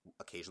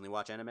occasionally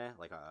watch anime,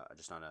 like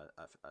just on a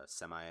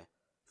semi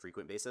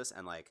frequent basis,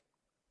 and like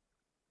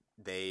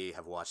they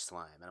have watched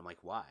Slime, and I'm like,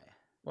 why?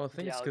 Well, I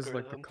think The it's because like the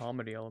algorithm.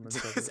 comedy elements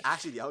of It's it.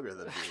 actually the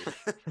algorithm,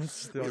 dude.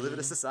 It's the We live in a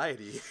algorithm.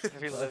 society.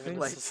 We I live in think- a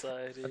like-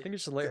 society. I think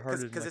it's just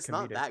lighthearted, Because like, it's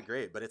not comedic. that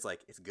great, but it's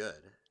like it's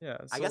good. Yeah,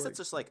 I so, guess like, it's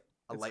just like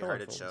a it's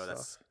lighthearted colorful and show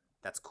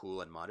that's stuff.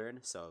 cool and modern.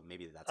 So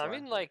maybe that's. I why,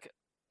 mean, but- like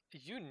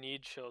you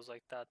need shows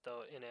like that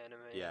though in anime.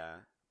 yeah,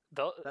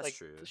 Though, that's like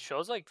true.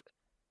 shows like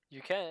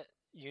you can't.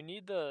 You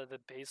need the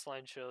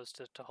baseline shows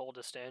to hold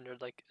a standard.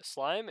 Like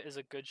Slime is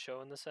a good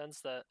show in the sense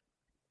that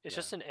it's Yeah.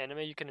 just an anime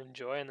you can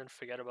enjoy and then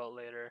forget about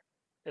later.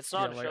 It's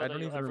not Yeah, a like, show I that don't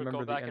you'll even ever go remember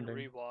the back and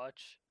ending.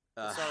 rewatch.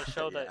 It's not a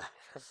show that.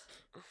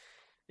 yeah.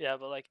 Yeah,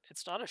 but like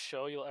it's not a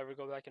show you'll ever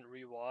go back and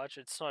rewatch.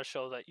 It's not a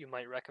show that you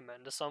might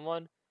recommend to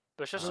someone.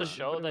 But it's just But a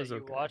show it that was you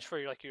okay. watch for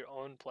like your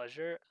own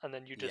pleasure, and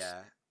then you just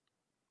yeah.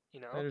 you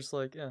know. I just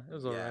like, yeah, it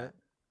was Yeah. alright.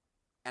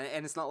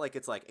 And it's not like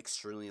it's like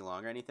extremely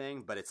long or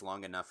anything, but it's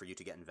long enough for you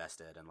to get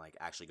invested and like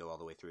actually go all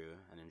the way through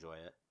and enjoy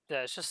it.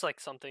 Yeah, it's just like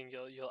something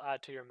you'll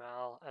add to your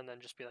mal and then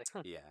just be like,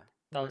 Yeah.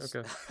 that Like, was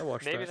okay, I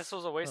watched maybe that. this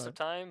was a waste of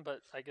Alright. time,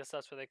 but I guess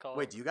that's what they call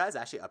Wait, it. do you guys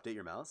actually update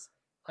your mouse?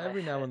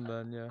 Every now ha- and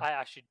then, yeah. I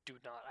actually do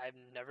not. I've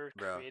never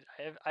Bro. created.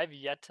 I've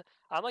yet to.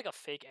 I'm like a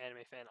fake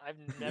anime fan. I've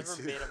never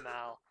too. made a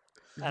mal.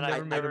 You've and I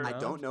never made never- an I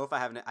don't account? know if I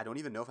have an. I don't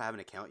even know if I have an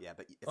account yet.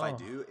 But if I Oh.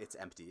 do, it's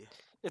empty.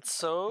 It's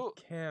so.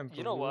 Can't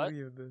you know what?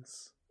 believe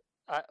this.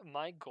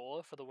 My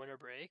goal for the winter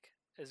break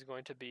is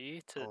going to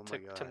be to Oh my to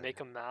God. make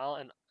a mal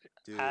and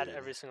Dude. add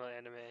every single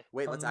anime.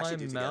 Wait, let's On actually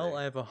my do Mal, together.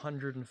 I have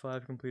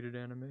 105 completed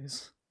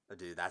animes. Oh,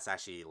 dude, that's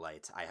actually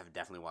light. I have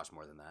definitely watched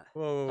more than that.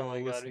 Whoa, Oh whoa, my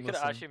god, listen, we could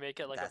listen. actually make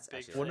it like That's a big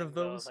actually- thing. One of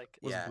though, those like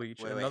was Yeah,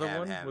 Bleach. wait, Another Ham,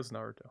 one Ham. was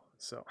Naruto.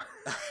 So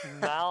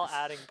mal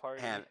adding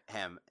party.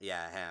 Ham.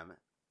 Yeah, Ham.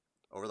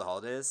 Over the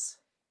holidays,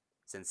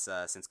 since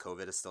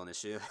COVID is still an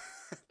issue,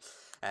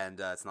 and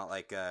it's not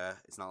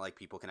like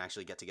people can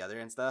actually get together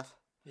and stuff.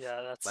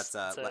 Yeah, Let's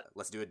that's it.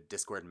 let's do a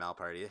Discord Mal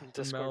party.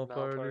 Discord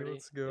Mal party.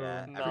 Let's go.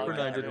 Yeah, Mal Cooper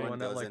and I party. did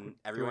one at like 2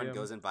 everyone a.m.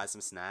 goes and buys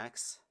some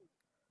snacks.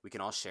 We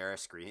can all share our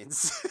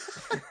screens.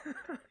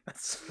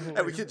 That's so And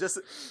we weird.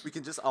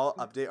 can just all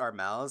update our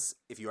Mals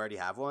if you already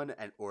have one,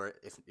 and or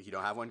if you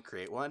don't have one,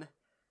 create one.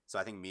 So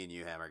I think me and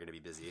you, Ham, are gonna be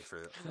busy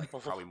for like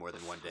probably more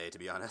than one day, to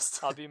be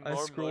honest. I'll be I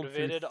more scrolled through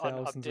motivated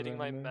on thousands of updating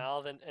my anime.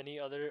 Mal than any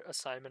other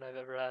assignment I've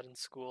ever had in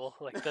school.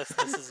 Like this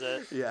is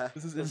it. Yeah.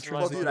 This is This is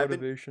intrinsic dude, I've been-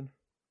 motivation.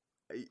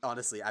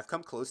 Honestly, I've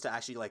come close to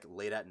actually like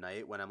late at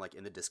night when I'm like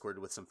in the Discord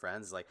with some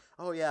friends, like,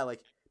 oh yeah,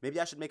 like maybe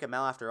I should make a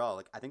Mal after all.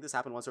 Like I think this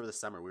happened once over the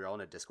summer. We were all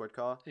in a Discord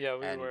call. Yeah,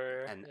 we and,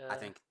 were. and yeah.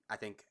 I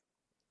think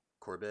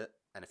Corbett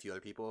and a few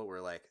other people were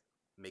like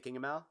making a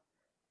Mal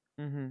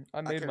I can't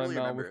made my really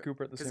Mal remember, with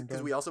Cooper at the same because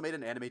time. we also made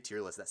an anime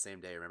tier list that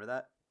same day. Remember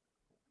that?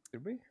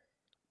 Did we?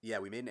 Yeah,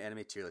 we made an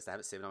anime tier list. I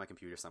have it saved on my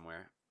computer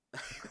somewhere.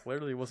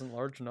 Clearly, it wasn't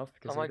large enough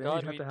because Oh my then God,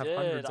 you'd have we to have did.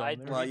 hundreds on I-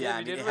 there. Well, We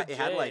yeah, did I mean, with it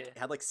had like Jay. it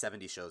had like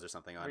 70 shows or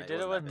something on we it. did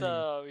it wasn't with that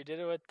many. many. we did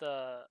it with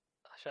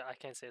I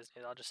can't say his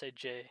name. I'll just say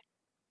Jay.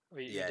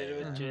 We Yeah, did it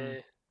yeah, with yeah.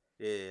 Jay.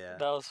 Yeah.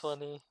 That was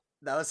funny.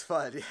 That was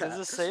fun. It Yeah. was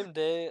the same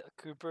day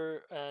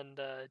Cooper and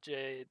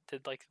Jay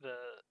did like the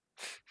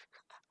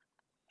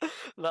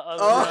the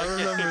other. Oh, I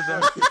remember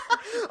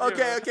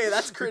that. okay,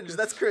 that's cringe.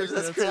 That's cringe.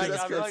 That's That's cringe. like,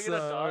 That's I'm not cringe.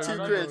 gonna talk- Too I'm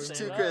not cringe. gonna say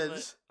Too that,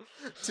 cringe.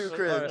 Too but-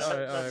 cringe.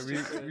 Alright, That's we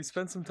too cringe.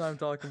 spent some time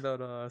talking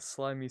about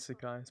Slime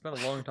Isekai. Spent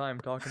a long time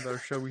talking about a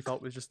show we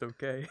thought was just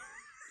okay.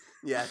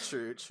 Yeah,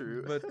 true.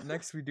 But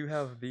next we do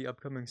have the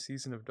upcoming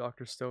season of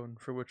Doctor Stone,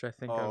 for which I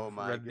think Oh I've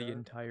my read the God.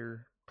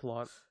 entire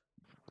plot.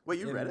 Wait,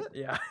 you read in- it?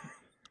 Yeah,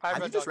 I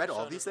Have you just Dr. read all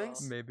Stone these as well.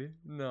 things? maybe.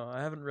 No,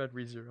 I haven't read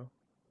ReZero.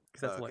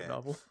 Because that's a light Okay.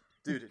 novel.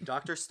 Dude,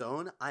 Doctor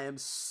Stone, I am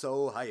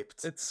so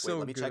hyped. It's Wait, so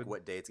let me check good.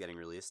 what day it's getting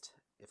released.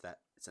 If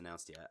it's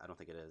announced yet. I don't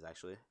think it is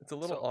actually. It's a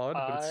little So odd,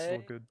 but it's still I-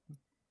 good.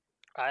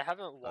 I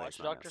haven't it's watched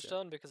not Doctor announced yet.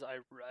 Stone because I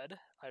read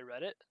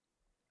it.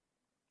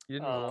 You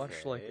didn't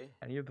watch like Okay.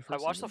 any of the I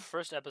first watched the season?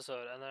 first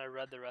episode and then I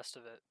read the rest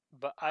of it.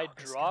 But I Oh,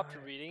 this dropped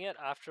guy. reading it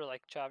after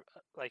like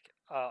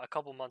a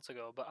couple months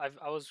ago. But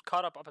I was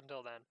caught up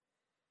until then.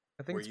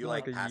 I think Were it's you, been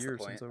like, like a past the year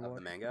point since I of the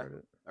watched manga? read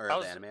it. Or I the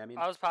was anime, I mean.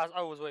 I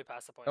was way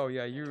past the point. Oh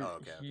yeah, you. Oh,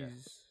 okay, okay.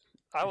 He's.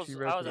 I if was you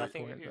read to I that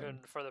think point, even then-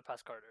 further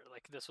past Carter.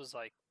 Like this was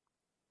like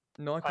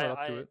No, I caught up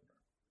to I- it.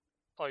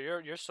 oh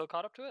you're still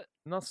caught up to it?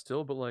 Not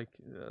still, but like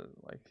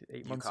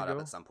 8 You months caught ago.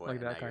 up at some point, like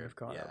and that now kind you're- of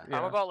caught up. yeah.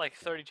 I'm Yeah. about like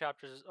 30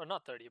 chapters, or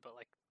not 30, but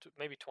like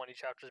maybe 20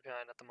 chapters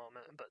behind at the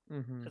moment. But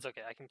Mm-hmm. it's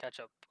okay. I can catch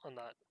up on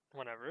that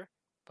whenever.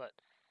 But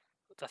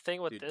the thing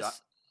with Dude,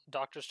 this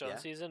Doctor Stone yeah?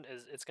 season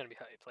is it's gonna be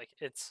hype. Like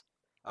it's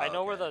Oh, I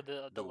know where okay.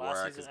 the The last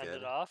war arc season is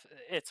ended good. off.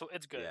 It's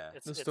good. Yeah.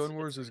 It's, The it's- Stone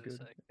Wars it's is really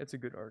good. sick. It's a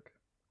good arc.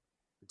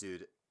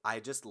 Dude, I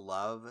just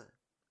love,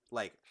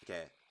 like,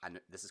 okay, I know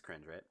this is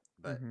cringe, right?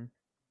 But Mhm.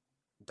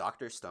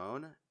 Doctor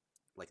Stone,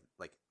 like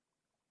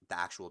the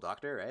actual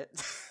doctor, right?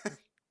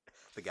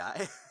 The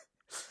guy.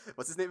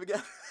 What's his name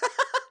again?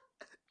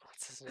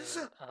 What's his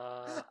name?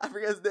 I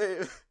forget his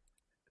name.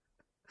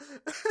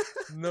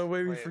 No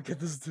way we Wait, forget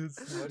this dude's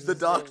What name. is The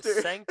his name? doctor.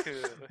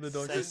 Senku. The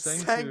doctor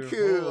Senku.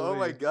 Senku. Oh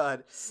my Holy.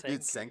 god,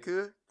 dude,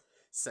 Senku.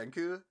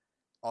 Senku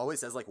always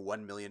says like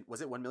 1 million.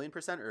 Was it 1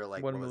 million% or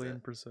like 1 what was it?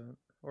 million%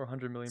 or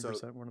 100 million So,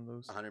 percent, one of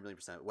those. 100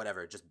 million%,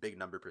 whatever, just big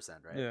number percent,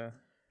 right? Yeah,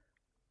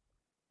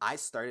 I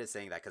started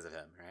saying that because of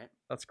him, right?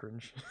 that's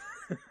cringe.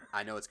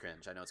 I know it's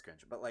cringe.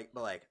 But like,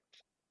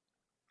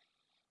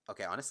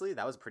 okay, honestly,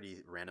 that was a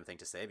pretty random thing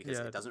to say because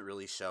Yeah. it doesn't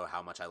really show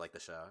how much I like the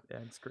show. Yeah,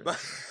 it's cringe. But,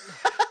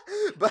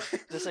 but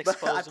Just but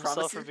exposed I himself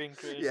promise for you- being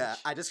cringe. Yeah,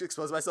 I just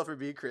exposed myself for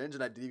being cringe,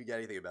 and I didn't even get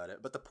anything about it.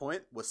 But the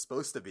point was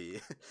supposed to be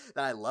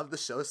that I love the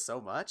show so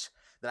much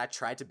that I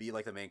tried to be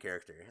like the main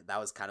character. That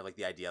was kind of like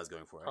the idea I was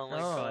going for. Oh my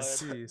oh, I god.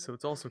 see. So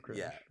it's also cringe.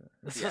 Yeah.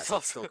 This Yeah, is so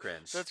it's also- still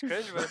cringe. That's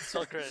cringe, but it's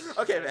still cringe.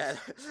 Okay, man.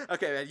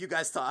 Okay, man. You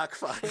guys talk.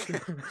 Fuck.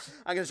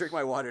 I'm gonna drink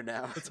my water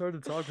now. It's hard to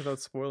talk without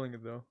spoiling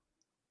it though.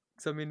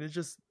 Cause I mean, it's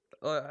just.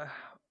 What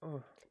can I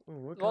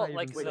Well, even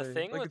like say? the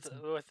thing Like,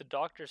 with the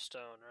Doctor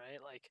Stone, right?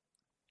 Like,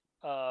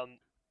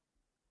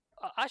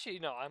 actually,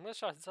 no. I'm gonna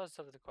start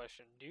with the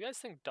question. Do you guys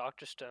think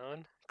Doctor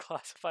Stone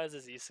classifies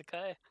as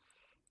isekai?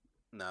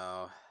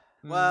 No.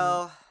 Mm,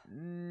 Well,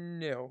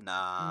 no.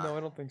 nah. No, I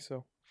don't think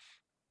so.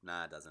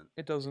 Nah, it doesn't.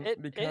 It doesn't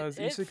It because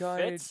it isekai.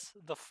 fits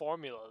the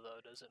formula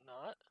though, does it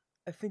not?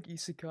 I think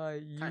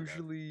isekai Kind of.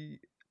 usually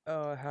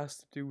has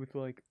to do with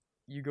like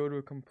you go to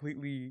a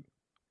completely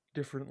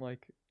different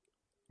like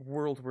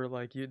world where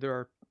like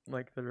there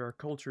are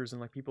cultures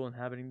and like people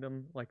inhabiting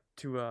them like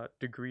to a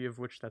degree of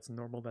which that's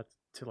normal that's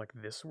to like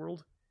this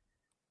world.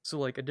 So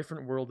like a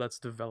different world that's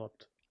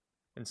developed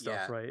and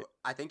stuff, Yeah, right?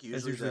 I think That's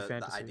usually, usually the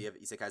fantasy. idea of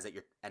isekai is that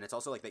and it's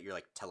also like that you're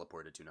like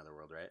teleported to another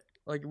world, right?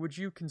 Like would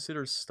you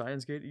consider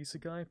Steins Gate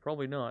isekai?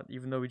 Probably not,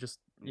 even though we just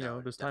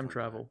No, there's time definitely not.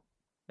 travel.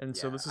 And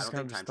so Yeah, this I is don't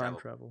kind of think just time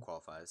travel.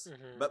 qualifies.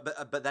 Mhm.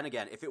 But then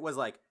again, if it was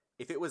like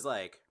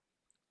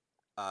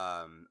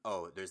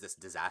there's this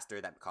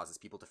disaster that causes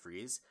people to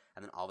freeze,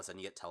 and then all of a sudden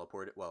you get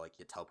teleported. Well, like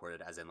you get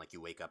teleported as in like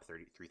you wake up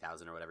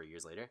 3,000 or whatever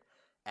years later,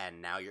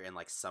 and now you're in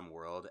like some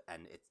world,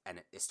 and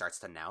it starts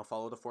to now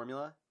follow the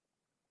formula.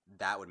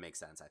 that would make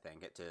sense, I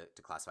think,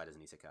 to classify it as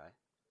an isekai.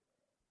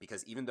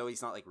 Because even though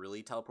he's not like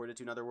really teleported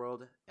to another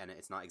world, and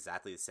it's not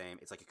exactly the same,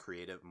 it's like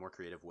a more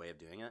creative way of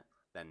doing it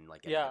than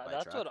like getting Yeah, hit by a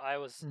that's truck. what I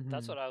was.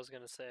 That's Mhm. what I was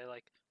gonna say.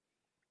 Like,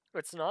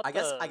 it's not. I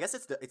guess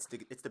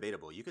it's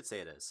debatable. You could say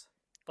it is.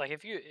 Like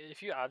if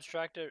you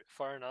abstract it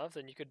far enough,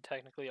 then you could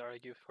technically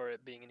argue for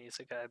it being an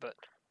isekai. But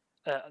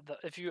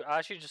if you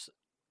actually just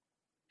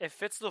it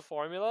fits the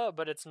formula,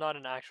 but it's not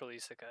an actual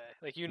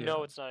isekai. Like Yeah.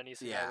 know it's not an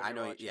isekai. Yeah, when I you're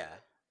know. watching Yeah,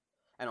 it.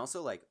 and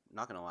also like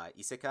not gonna lie,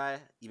 isekai,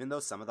 even though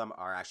some of them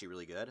are actually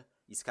really good,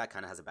 isekai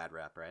kind of has a bad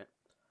rep, right?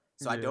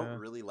 So I Yeah. don't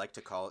really like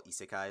to call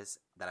isekais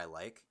that I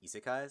like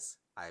isekais.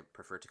 I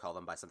prefer to call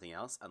them by something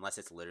else, unless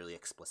it's literally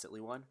explicitly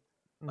one.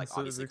 Like, Instead of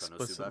obviously Konosuba,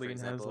 for explicitly and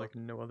has example, like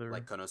no other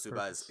Like Konosuba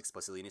purpose. is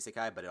explicitly an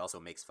isekai, but it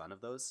also makes fun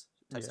of those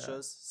types of Yeah.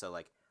 shows. So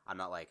like, I'm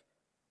not like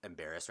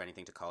embarrassed or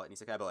anything to call it an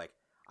isekai, but like,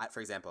 for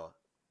example,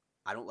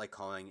 I don't like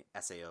calling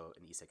Sao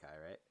an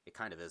isekai, right? It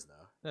kind of is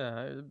though.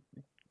 Yeah,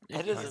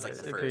 It is It's like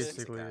the it first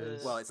basically isekai.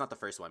 is. Well, it's not the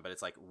first one, but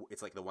it's like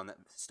the one that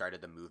started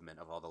the movement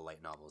of all the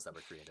light novels that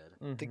were created.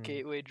 The Mhm.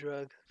 gateway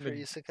drug for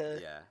The- isekai.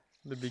 Yeah.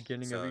 The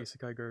beginning So- of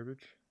isekai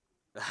garbage.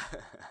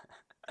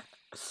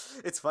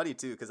 It's funny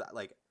too, because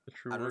like The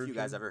true I don't know if you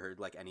guys origin. ever heard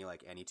like any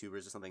like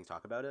AniTubers or something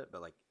talk about it,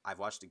 but like I've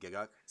watched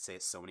Giguk say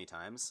it so many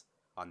times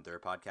on their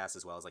podcast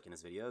as well as like in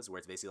his videos, where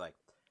it's basically like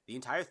the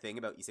entire thing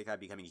about isekai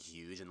becoming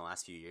huge in the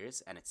last few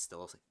years, and it's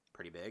still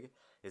pretty big,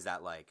 is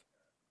that like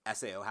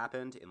SAO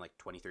happened in like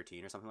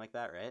 2013 or something like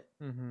that, right?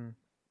 Mm-hmm.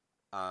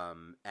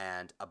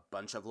 And a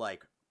bunch of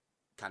like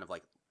kind of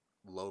like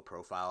low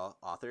profile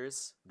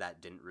authors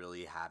that didn't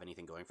really have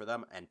anything going for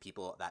them, and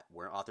people that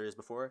weren't authors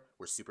before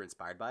were super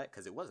inspired by it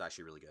because it was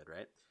actually really good,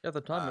 right? At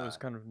the time, it was Uh,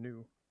 kind of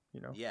new,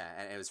 you know. Yeah,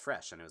 and it was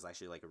fresh, and it was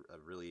actually like a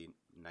really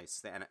nice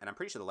thing. And I'm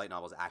pretty sure the light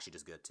novel is actually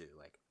just good too.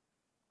 Like,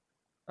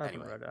 I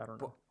haven't anyway, read it. I don't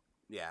but- know.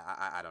 yeah,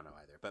 I don't know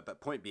either. But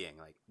point being,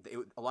 like,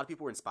 a lot of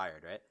people were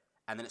inspired, right?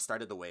 And then it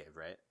started the wave,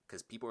 right?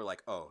 Because people were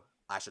like, oh,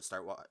 I should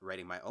start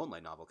writing my own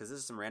light novel because this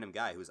is some random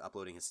guy who's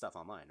uploading his stuff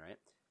online, right?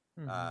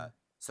 Mhm.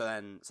 So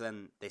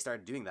then they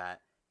started doing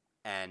that,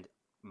 and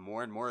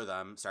more of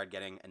them started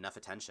getting enough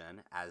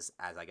attention as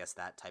I guess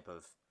that type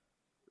of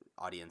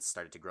audience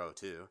started to grow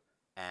too,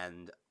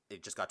 and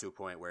it just got to a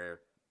point where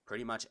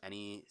pretty much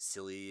any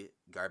silly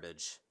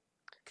garbage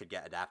could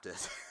get adapted.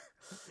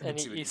 Any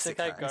into an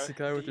isekai gar-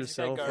 Isekai with the your isekai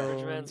cell garbage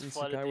phone, man's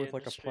flooded isekai the with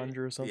like a industry.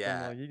 plunger or something.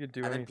 Yeah. Like you could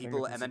do and then anything.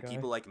 people with and then isekai.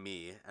 people like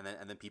me and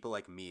then people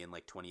like me in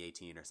like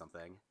 2018 or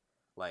something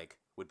like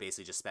would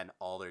basically just spend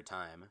all their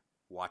time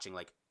watching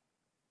like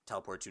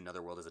teleport to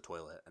another world as a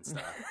toilet and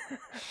stuff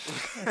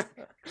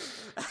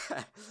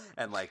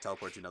and like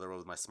teleport to another world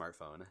with my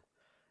smartphone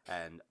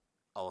and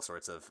all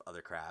sorts of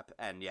other crap.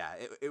 And yeah,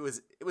 it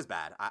was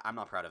bad. I'm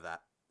not proud of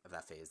that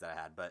phase that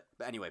I had, but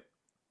anyway,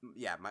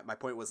 yeah, my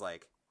point was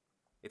like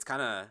it's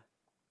kind of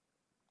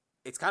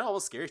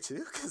almost scary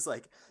too, because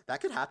like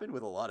that could happen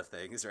with a lot of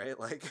things, right?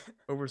 Like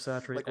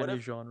Oversaturate Like, what any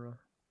if- genre.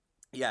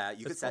 yeah,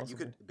 you It's you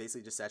could possible.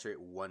 basically just saturate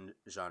one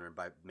genre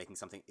by making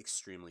something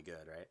extremely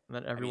good, right? And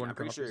then everyone I'm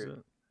pretty copies sure-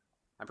 it.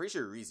 I'm pretty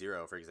sure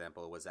ReZero, for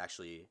example, was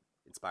actually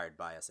inspired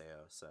by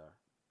SAO, so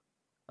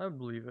I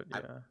believe it.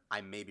 Yeah.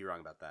 I may be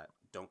wrong about that.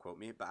 Don't quote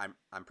me, but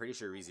I'm pretty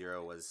sure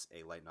ReZero was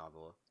a light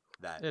novel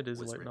that It is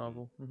a was light written-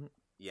 novel. Hmm.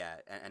 Yeah,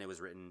 and it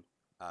was written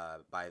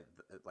by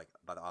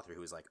the author who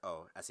was like,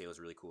 oh, SAO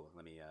is really cool.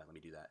 Let me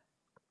do that.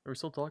 Are we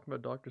still talking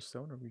about Dr.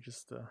 Stone, or are we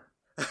just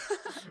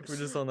we're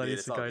just on that Dude,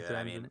 it's all isekai good.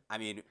 tangent? I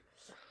mean,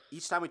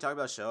 each time we talk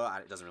about a show,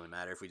 it doesn't really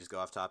matter if we just go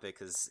off topic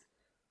because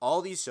all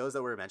these shows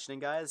that we're mentioning,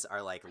 guys,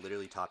 are like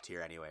literally top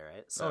tier anyway,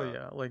 right? So Oh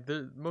yeah, like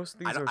most of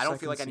these I are don't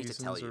feel like I second need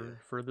to tell seasons you. or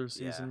further Yeah.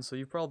 seasons, so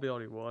you've probably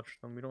already watched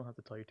them. We don't have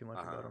to tell you too much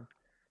Uh-huh. about them.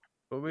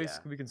 But Yeah.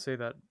 basically, we can say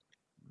that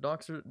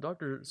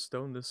Doctor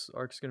Stone, this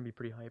arc's gonna be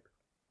pretty hype.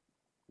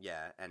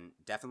 Yeah, and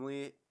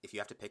definitely if you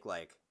have to pick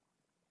like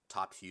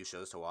top few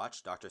shows to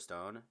watch, Doctor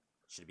Stone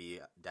should be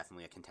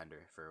definitely a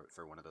contender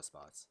for one of those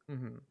spots.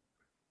 Mm-hmm.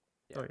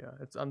 Yeah. Oh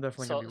yeah, I'm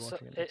definitely gonna be So-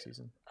 watching it next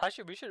season.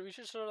 Actually, we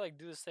should sort of like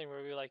do this thing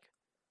where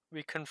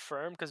we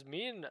confirm, because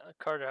me and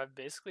Carter have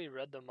basically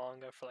read the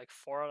manga for like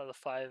 3 out of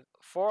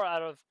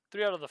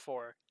the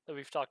 4 that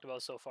we've talked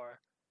about so far.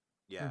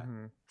 Yeah,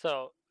 Mm-hmm.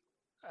 So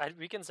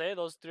we can say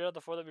those 3 out of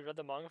the 4 that we read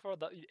the manga for,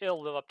 that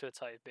it'll live up to its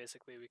hype.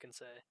 Basically, we can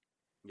say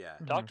yeah.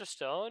 Mhm. Doctor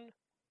Stone,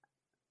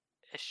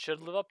 it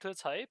should live up to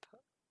its hype,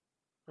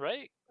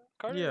 right,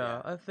 Carter?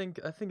 Yeah, I think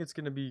it's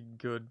gonna be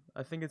good.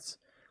 I think it's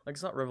like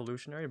it's not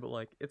revolutionary, but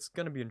like it's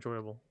gonna be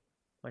enjoyable,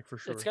 like for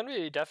sure. It's gonna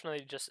be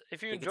definitely just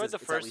if you Think enjoyed the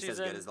it's at first least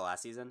season. as good as the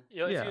last season. If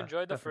Yeah, you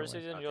enjoyed the first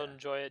definitely. season, you'll Okay.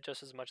 enjoy it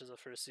just as much as the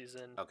first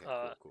season. Okay,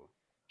 cool.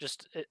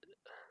 Just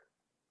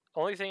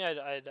only thing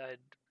I'd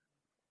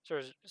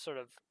sort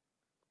of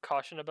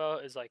caution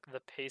about is like the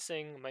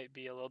pacing might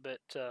be a little bit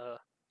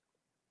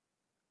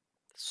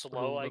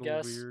slow, I Little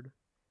guess. weird.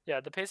 Yeah,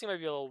 the pacing might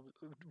be a little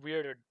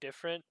weird or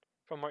different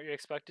from what you're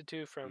expected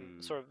to from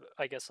Mm. sort of,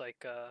 I guess, like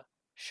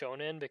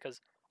shonen,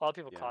 because a lot of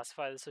people Yeah.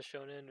 classify this as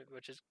shonen,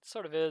 which is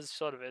sort of isn't.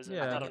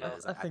 Yeah, I think don't it know.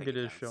 is. I I think think it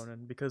it is counts.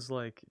 shonen because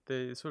like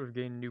they sort of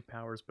gain new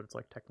powers, but it's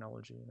like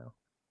technology, you know.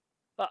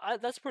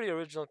 That's pretty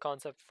original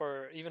concept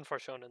for even for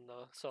shonen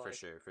though. So For like,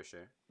 sure, for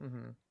sure.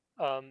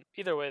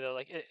 either way though,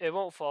 like it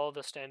won't follow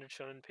the standard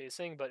shonen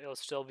pacing, but it'll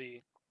still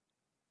be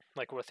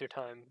like worth your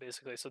time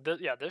basically. So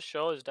this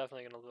show is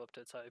definitely gonna live up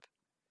to its hype.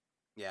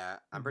 Yeah,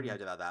 I'm pretty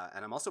hyped about that,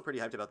 and I'm also pretty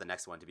hyped about the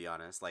next one. To be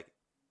honest, like,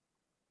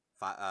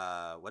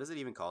 what is it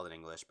even called in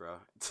English, bro?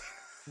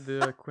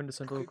 The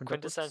quintessential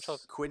Quintessential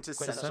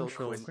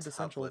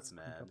quintuplets,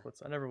 man.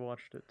 quintuplets. I never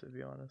watched it, to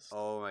be honest.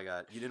 Oh my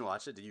god, you didn't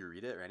watch it? Did you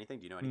read it or anything?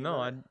 Do you know anything? No,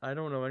 about it? I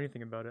don't know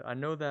anything about it. I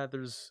know that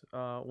there's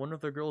one of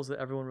the girls that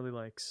everyone really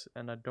likes,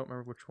 and I don't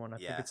remember which one. I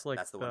think it's like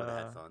that's the one with the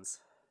headphones.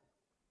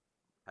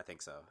 I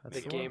think so. That's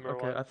The the one? gamer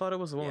Okay, one. I thought it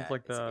was the one Yeah, with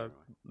like it's the the gamer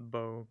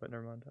bow, but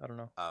never mind. I don't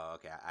know. Oh,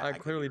 okay. I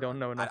could clearly be wrong. don't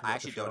know enough I about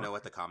actually the don't show. know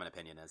what the common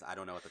opinion is. I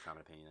don't know what the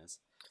common opinion is.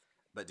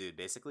 But dude,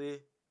 basically,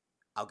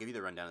 I'll give you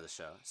the rundown of the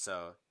show.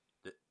 So,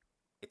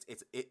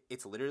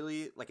 it's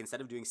literally like instead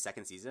of doing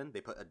second season,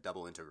 they put a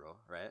double integral,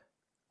 right?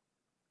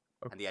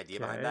 And the idea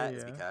behind that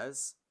is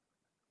because,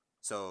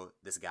 so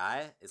this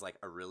guy is like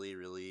a really,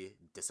 really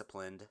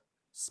disciplined,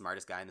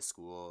 smartest guy in the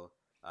school,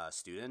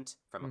 student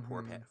from a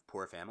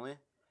poor family.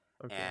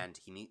 Okay. And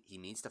he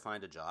needs to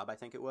find a job, I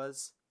think it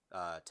was,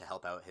 to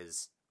help out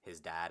his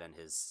dad and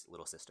his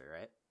little sister,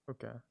 right?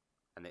 Okay.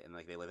 And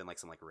they live in like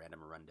some like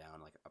random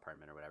rundown like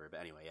apartment or whatever. But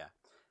anyway, yeah.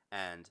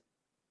 And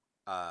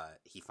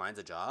he finds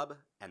a job,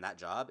 and that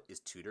job is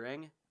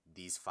tutoring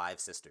these 5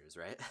 sisters,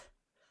 right?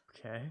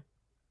 Okay.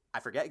 I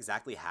forget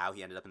exactly how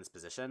he ended up in this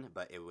position,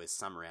 but it was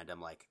some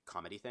random like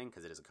comedy thing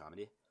because it is a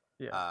comedy.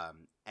 Yeah.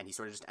 And he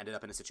sort of just ended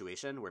up in a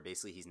situation where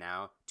basically he's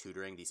now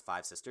tutoring these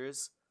 5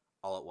 sisters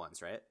all at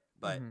once, right?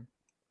 But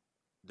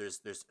there's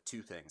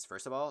 2 things.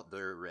 First of all,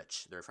 they're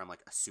rich. They're from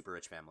like a super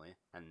rich family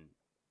and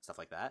stuff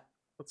like that.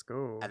 Let's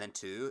go. And then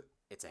 2,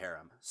 it's a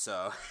harem.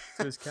 So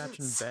he's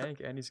catching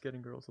bank and he's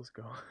getting girls. Let's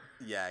go.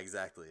 Yeah,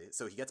 exactly.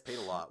 So he gets paid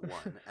a lot, 1,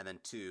 and then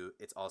 2,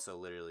 it's also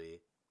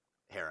literally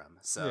harem.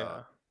 So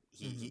Yeah.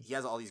 he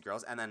has all these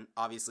girls, and then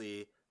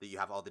obviously you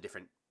have all the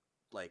different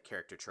like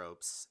character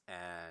tropes,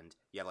 and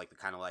you have like the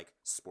kind of like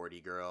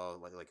sporty girl,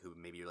 like who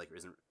maybe like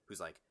isn't, who's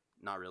like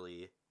not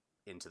really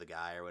into the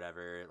guy or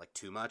whatever like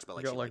too much, but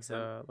like You she got likes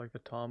him. like the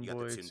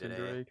tomboy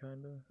tsundere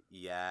kind of.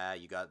 Yeah,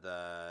 you got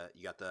the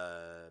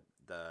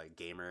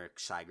gamer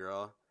shy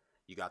girl.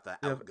 You got the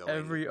You have outgoing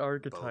every bow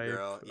archetype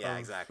girl. Yeah,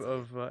 exactly.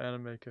 of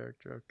anime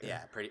character. Okay.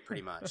 Yeah,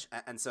 pretty much.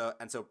 And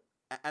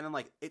then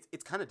like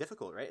it's kind of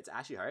difficult, right? It's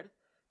actually hard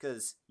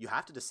because you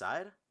have to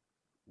decide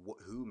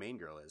who main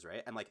girl is,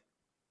 right? And like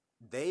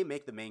they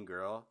make the main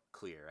girl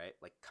clear, right?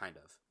 Like kind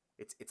of.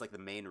 It's like the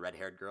main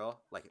red-haired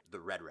girl, like the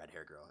red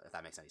hair girl, if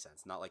that makes any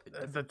sense. Not like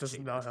the That does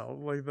not help.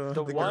 Like The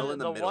girl one in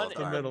the middle of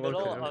the arc. middle,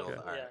 middle okay, of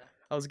okay. yeah.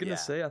 I was gonna Yeah.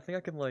 say, I think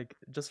I can like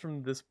just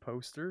from this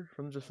poster,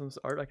 from this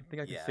art, I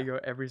can Yeah. figure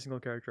out every single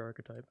character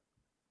archetype.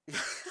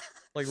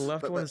 Like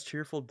left But- one but- is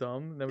cheerful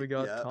dumb, then we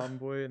got Yep.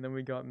 tomboy, and then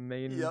we got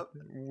main Yep.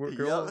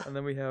 girl, Yep. and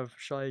then we have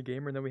shy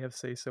gamer, and then we have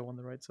Seiso on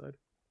the right side,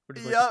 which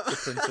is like Yup. the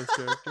princess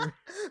character.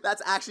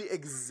 That's actually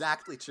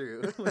exactly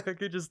true. Like I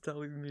could just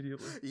tell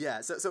immediately.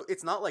 Yeah, so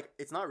it's not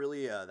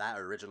really that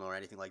original or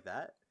anything like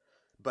that,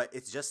 but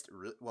it's just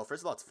well,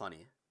 first of all, it's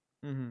funny.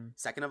 Mm-hmm.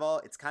 Second of all,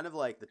 it's kind of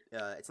like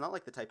it's not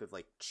like the type of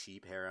like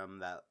cheap harem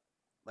that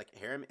like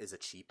harem is a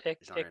cheap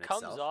genre It in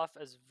comes itself. off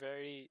as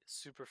very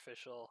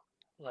superficial,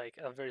 like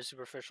a very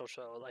superficial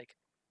show, like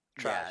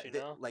trash, you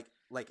know? like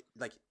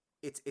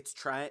it's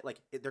trying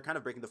like they're kind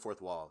of breaking the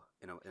fourth wall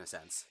in a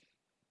sense.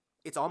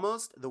 It's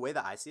almost the way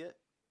that I see it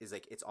is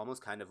like it's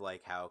almost kind of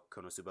like how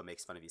Konosuba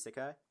makes fun of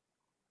isekai.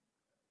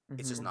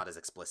 It's just not as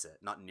explicit,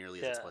 not nearly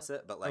as Yeah.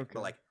 explicit, but Okay.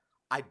 like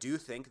I do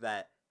think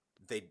that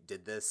they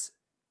did this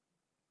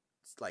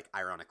like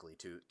ironically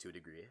to a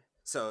degree.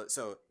 So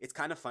it's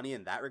kind of funny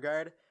in that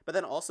regard, but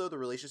then also the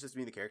relationships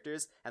between the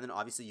characters, and then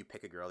obviously you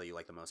pick a girl that you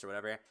like the most or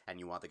whatever, and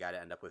you want the guy to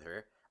end up with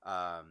her.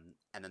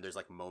 And then there's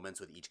like moments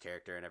with each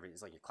character and everything.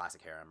 It's like a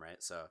classic harem,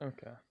 right? So,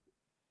 Okay.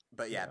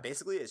 but yeah, Yeah.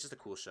 basically it's just a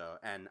cool show.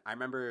 And I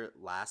remember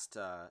last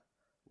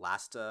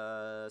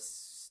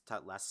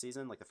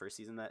season, like the first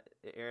season that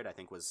it aired, I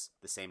think was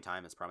the same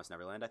time as Promised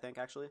Neverland. I think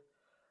actually,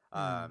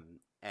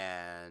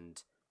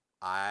 and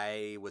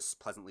I was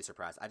pleasantly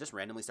surprised. I just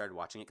randomly started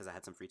watching it because I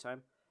had some free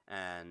time,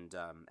 and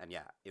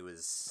yeah, it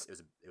was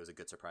a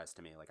good surprise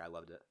to me. Like I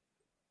loved it.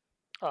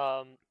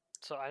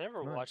 So I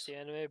never watched Nice. the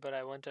anime, but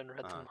I went and read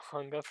Uh-huh. the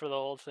manga for the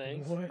whole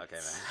thing. What? Okay,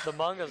 man. The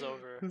manga's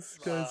over. This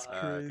guy's Uh,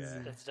 crazy.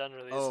 okay. It's done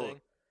Oh,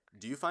 releasing.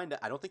 do you find?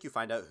 I don't think you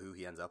find out who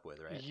he ends up with,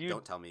 right? You-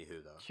 Don't tell me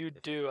who though. You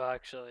If- do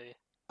actually.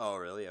 Oh,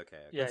 really?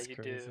 Okay. Yeah, That's you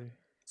crazy. do.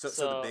 So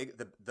So-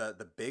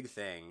 the big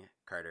thing,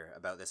 Carter,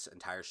 about this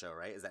entire show,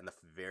 right, is that in the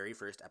very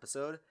first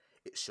episode,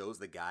 it shows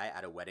the guy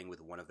at a wedding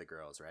with one of the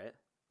girls, right?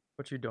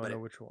 But you don't But know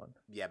it- which one.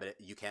 Yeah, but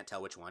you can't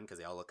tell which one because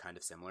they all look kind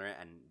of similar,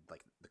 and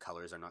like the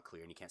colors are not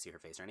clear, and you can't see her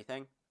face or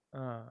anything.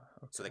 Ah,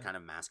 okay. So they kind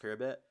of mask her a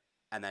bit,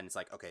 and then it's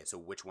like, okay, so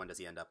which one does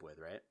he end up with,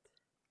 right?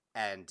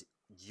 And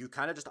you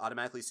kind of just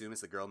automatically assume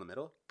it's the girl in the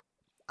middle.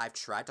 I've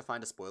tried to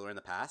find a spoiler in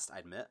the past. I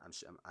admit, I'm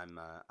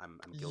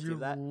guilty You of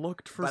that.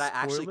 looked for But I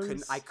spoilers? actually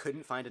couldn't. I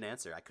couldn't find an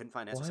answer. I couldn't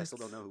find an answer. So I still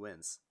don't What? know who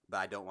wins. But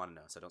I don't want to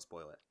know, so don't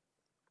spoil it.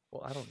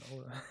 Well, I don't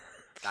know.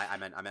 I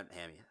meant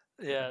Hammy.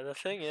 Yeah, the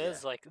thing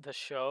is, like, the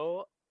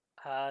show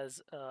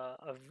has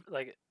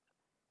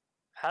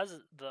has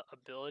the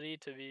ability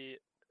to be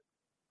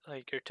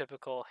like your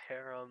typical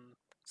harem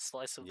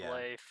slice of Yeah.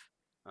 life,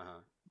 Uh huh.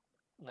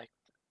 like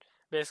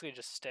basically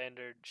just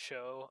standard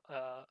show.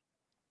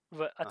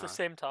 But at the Uh-huh.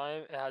 same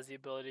time, it has the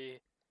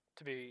ability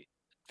to be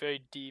very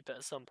deep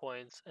at some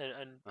points,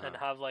 and Uh-huh.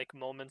 have like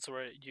moments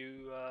where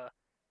you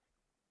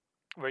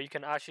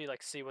can actually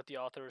like see what the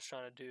author was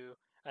trying to do,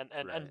 and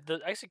Right.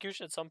 the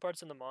execution at some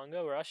parts in the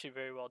manga were actually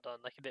very well done.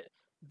 Like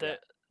Yeah.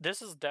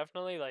 this is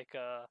definitely like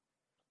a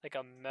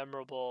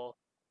memorable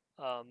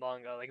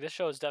manga. Like this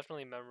show is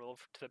definitely memorable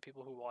to the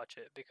people who watch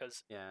it,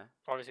 because Yeah.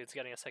 obviously it's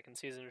getting a second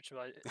season, which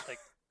like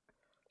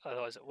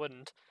otherwise it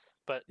wouldn't.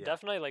 But Yeah.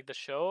 definitely like the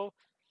show,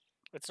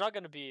 it's not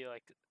going to be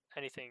like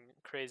anything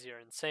crazy or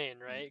insane,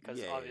 right? Because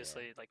Yeah.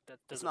 obviously like that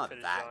It's doesn't fit not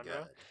his that genre.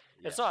 good.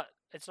 Yeah.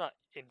 It's not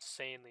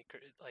insanely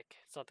like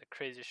it's not the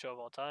craziest show of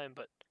all time,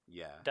 but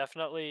Yeah.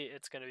 definitely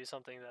it's going to be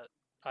something that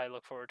I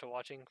look forward to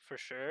watching for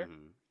sure.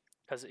 Mm-hmm.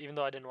 Because even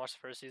though I didn't watch the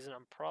first season,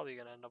 I'm probably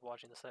gonna end up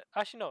watching the second.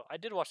 Actually, no, I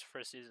did watch the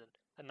first season,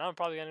 and now I'm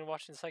probably gonna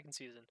watch the second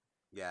season,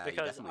 Yeah. You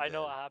because definitely I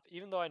know could.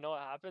 even though I know it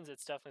happens,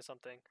 it's definitely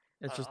something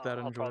It's just that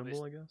I'll probably.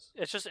 enjoyable, I guess.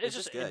 It's It's just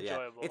just good. Yeah.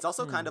 enjoyable. It's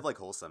also kind Hmm. of like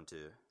wholesome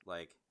too.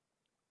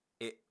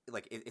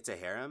 It's a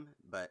harem,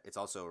 but it's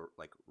also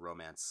like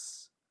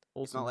romance.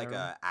 It's not Wholesome like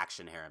harem. a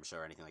action harem show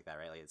or anything like that,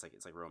 right? Like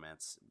it's like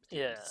romance themed.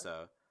 Yeah.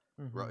 So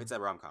Mhm. it's a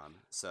rom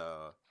com.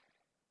 So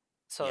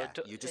So yeah,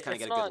 you just kind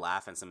of it's get a good not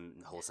laugh and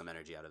some wholesome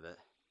energy out of it.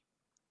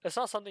 it's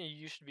not something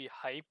you should be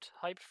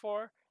hyped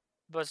for,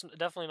 but it's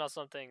definitely not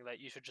something that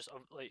you should just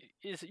like.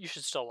 You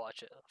should still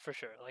watch it for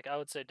sure. Like I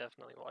would say,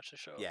 definitely watch the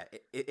show. Yeah,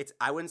 it's.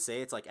 I wouldn't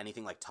say it's like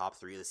anything like top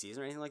 3 of the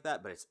season or anything like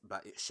that,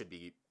 but it should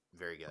be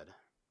very good.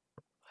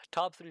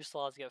 Top 3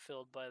 slots get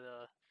filled by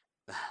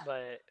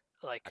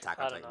like Attack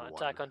I on don't Titan know,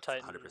 one, Attack on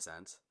Titan.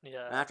 100%.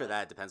 Yeah. And after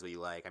that, it depends what you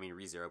like. I mean,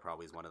 ReZero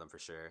probably is one of them for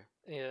sure.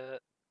 Yeah.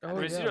 Oh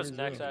mean, yeah, ReZero's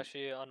next ReZero.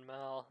 actually on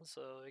Mal,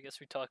 so I guess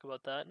we talk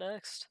about that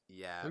next.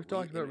 Yeah, We've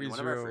talked about in one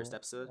of our first ReZero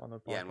episodes. on the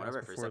Yeah, in one of podcast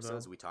our first before,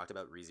 episodes, though. we talked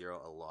about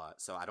ReZero a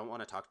lot. So I don't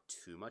want to talk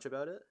too much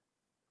about it.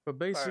 But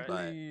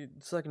basically,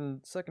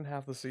 second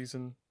half of the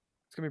season,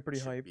 it's gonna be pretty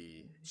hype.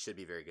 Should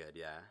be very good.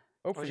 Yeah.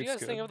 What Hopefully, do you guys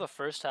it's think good. of the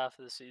first half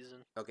of the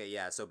season? Okay,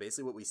 yeah. So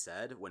basically, what we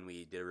said when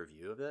we did a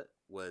review of it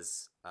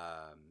was,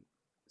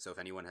 so if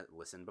anyone had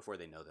listened before,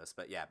 they know this.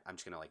 But yeah, I'm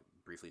just gonna like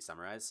briefly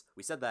summarize.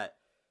 We said that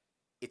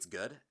it's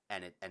good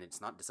and it's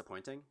not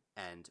disappointing,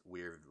 and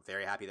we're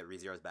very happy that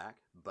ReZero is back.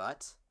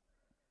 But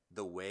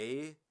the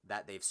way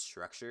that they've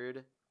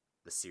structured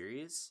the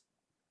series,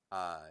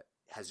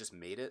 has just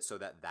made it so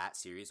that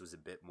series was a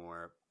bit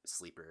more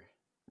sleeper.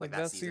 Like that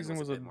that season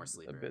was a bit more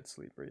sleeper. a bit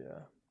sleeper, yeah.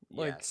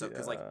 Yeah, Like, so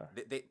because like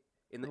they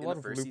in a the lot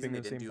of first season looping they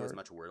in the didn't same do as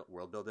part. much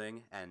world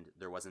building, and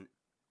there wasn't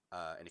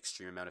an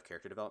extreme amount of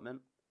character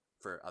development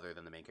for other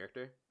than the main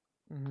character,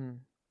 Mm-hmm.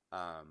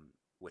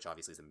 which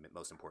obviously is the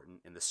most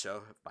important in this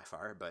show by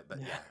far. But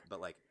Yeah. yeah,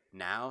 but like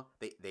now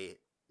they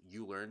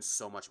you learn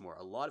so much more.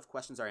 A lot of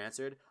questions are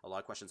answered. A lot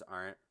of questions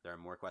aren't. There are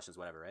more questions,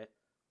 whatever, right?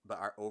 But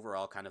our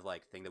overall kind of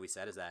like thing that we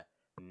said is that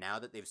now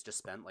that they've just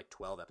spent like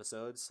 12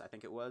 episodes, I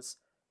think it was,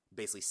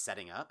 basically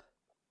setting up,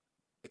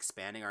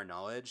 expanding our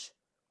knowledge,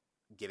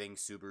 giving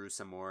Subaru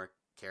some more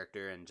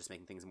character and just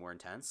making things more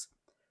intense.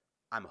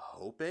 I'm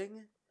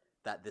hoping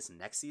that this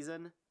next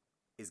season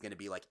is going to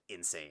be like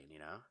insane, you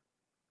know?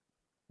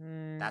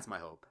 That's my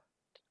hope.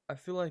 I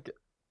feel like,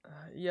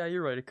 yeah,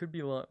 you're right. It could be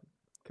a lot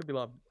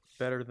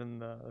better than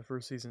the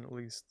first season at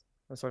least.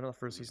 Sorry, not the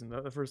first Mhm. season.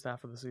 The first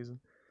half of the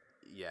season.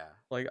 Yeah.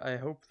 Like, I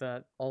hope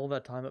that all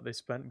that time that they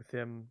spent with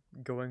him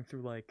going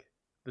through like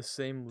the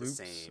same The loops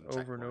same over and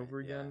checkpoint,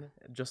 over yeah. again,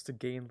 just to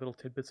gain little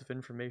tidbits of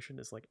information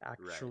is like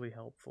actually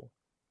helpful,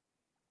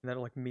 and that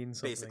like means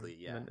something. Basically,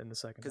 yeah. In the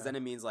second. Because then it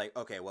means like,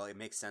 okay, well, it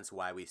makes sense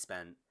why we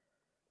spent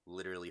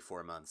literally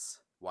 4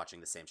 months watching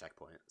the same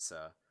checkpoint.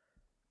 So,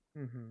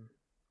 Mm-hmm.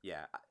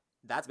 yeah,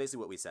 that's basically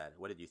what we said.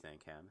 What did you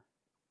think, Cam?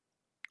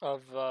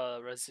 Of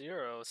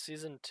ReZero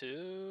season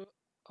 2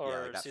 or Yeah,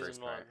 like that season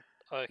first 1? part.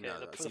 Okay, No,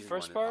 the season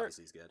first one part.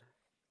 obviously is good.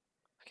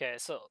 Okay,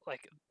 so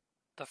like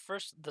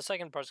the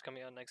second part's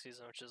coming out next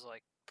season, which is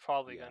like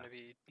probably Yeah. going to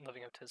be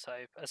living up to his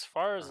hype. As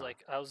far as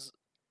like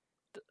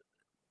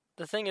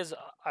the thing is,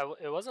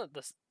 it wasn't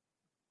this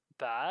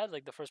bad.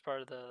 Like the first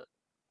part of the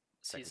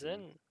Second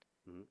season,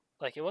 Mhm.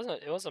 like it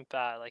wasn't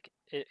bad. Like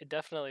it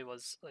definitely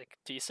was like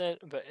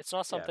decent, but it's not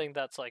Yeah. something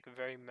that's like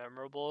very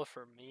memorable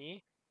for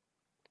me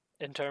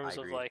in terms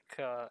of agree. like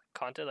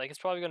content. Like it's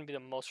probably going to be the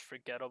most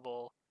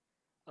forgettable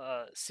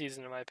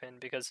season in my opinion,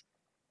 because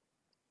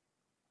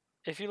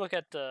if you look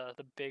at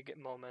the big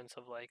moments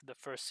of like the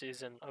first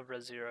season of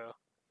ReZero,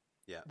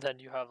 Yeah. then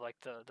you have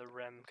like the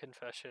Rem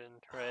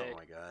confession, right? Oh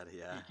my god,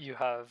 yeah. You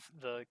have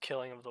the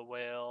killing of the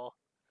whale.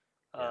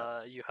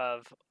 Yeah. You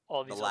have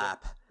all The these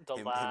lap. the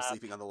Him lap.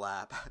 sleeping on the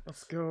lap.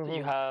 Let's go.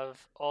 You have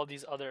all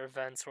these other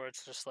events where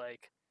it's just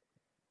like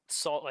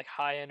salt, like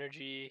high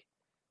energy,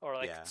 or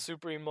like Yeah.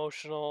 super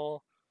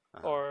emotional,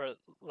 Uh-huh. or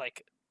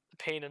like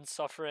pain and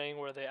suffering,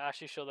 where they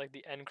actually showed like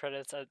the end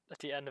credits at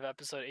the end of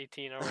episode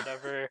 18 or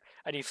whatever,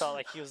 and he felt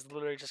like he was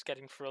literally just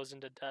getting frozen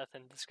to death,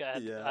 and this guy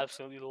had Yeah.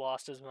 absolutely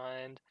lost his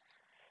mind.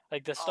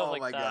 Like the stuff Oh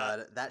like my that. god,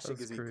 that shit That's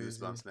gives me crazy.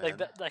 goosebumps, man. Like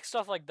that, like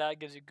stuff like that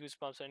gives you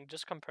goosebumps, and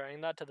just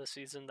comparing that to the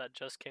season that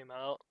just came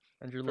out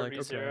And you're for like, okay,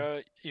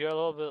 ReZero, you're a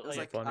little bit It was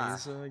like, like,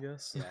 bunnies, I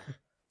guess. Yeah.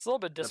 it's a little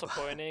bit The bu-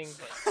 disappointing,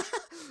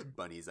 but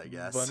bunnies, I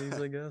guess. Bunnies,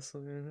 I guess. I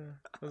mean,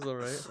 yeah, that's all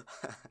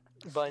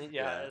right.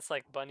 yeah, it's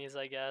like bunnies,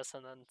 I guess,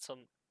 and then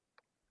some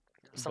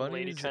lady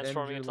Bunnies, and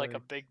transforming you're into like a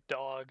like, big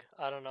dog.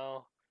 I don't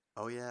know,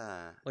 Oh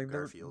yeah, like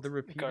Garfield. the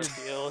repeated.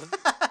 Garfield,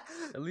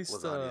 At least,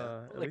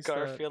 Lasagna. at like least that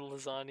Garfield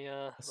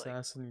lasagna. Like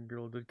assassin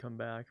girl did come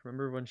back.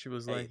 Remember when she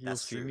was Hey, like, "You'll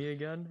that's see true. me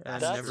again,"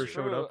 and That's that's never true.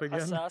 showed up again.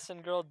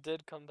 Assassin Girl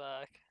did come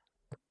back.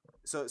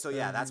 So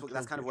yeah, And that's he that's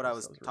killed kind of what I Beatrice,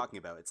 was that was right. talking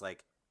about. It's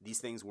like these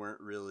things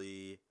weren't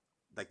really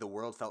like the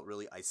world felt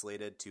really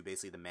isolated to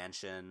basically the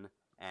mansion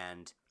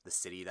and the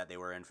city that they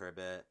were in for a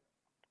bit,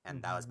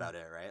 and that was Mhm. about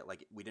it, right?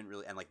 Like we didn't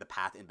really and like the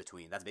path in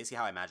between. That's basically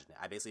how I imagined it.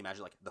 I basically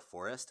imagined like the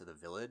forest, the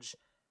village,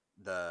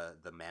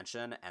 the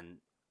mansion, and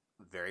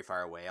very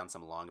far away on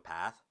some long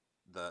path,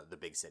 the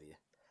big city.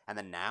 And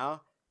then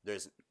now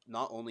there's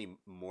not only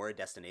more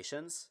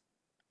destinations,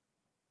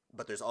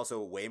 but there's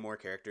also way more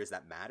characters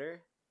that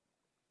matter,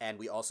 and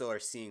we also are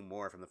seeing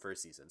more from the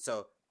first season.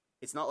 So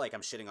it's not like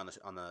I'm shitting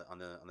on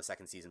the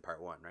second season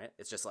part 1, right?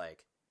 It's just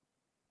like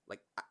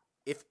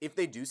if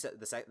they do set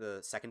the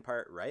second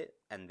part right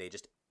and they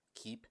just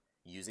keep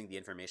using the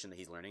information that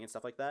he's learning and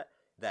stuff like that,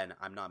 then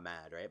I'm not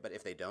mad, right? But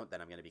if they don't,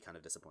 then I'm gonna be kind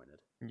of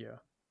disappointed. Yeah.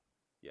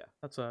 Yeah.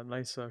 That's a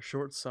nice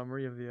short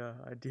summary of the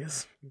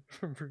ideas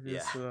from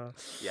previous.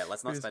 Yeah,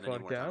 let's not previous spend any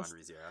more time on podcast.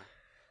 ReZero.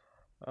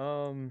 We got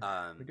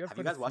Have you quite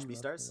a guys watched few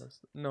left on Beastars? the list.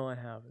 No, I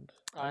haven't.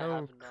 I know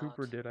have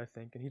Cooper not. did, I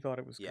think, and he thought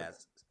it was Yeah, good.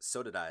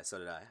 so did I.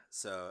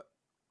 So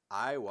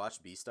I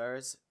watched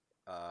Beastars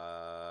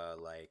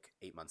like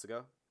 8 months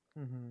ago,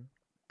 Mm-hmm.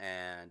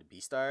 and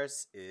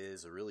Beastars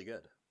is really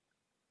good.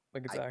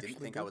 Like it's I actually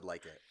didn't think I good? would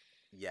like it.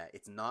 Yeah,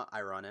 it's not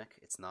ironic.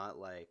 It's not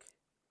like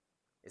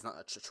it's not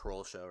a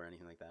troll show or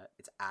anything like that.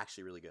 It's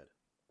actually really good.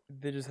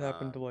 They just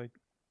happened to Um, like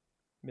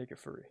make it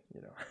furry,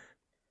 you know.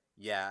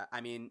 Yeah, I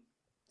mean,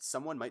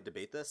 someone might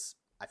debate this.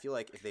 I feel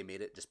like if they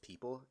made it just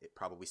people, it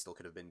probably still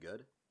could have been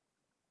good.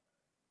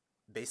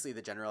 Basically,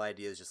 the general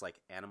idea is just like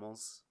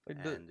animals,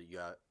 Like the- and you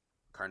got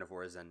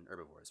carnivores and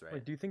herbivores, right?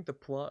 Like, do you think the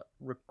plot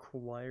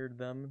required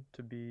them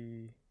to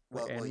be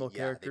like Well, animal yeah,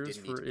 characters they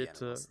did need for to be it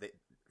to? animals.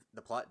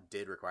 The plot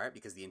did require it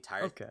because the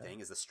entire Okay. thing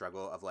is the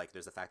struggle of like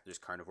there's the fact that there's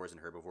carnivores and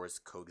herbivores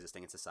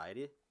coexisting in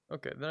society.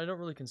 Okay, then I don't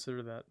really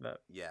consider that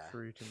Yeah.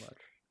 furry too much.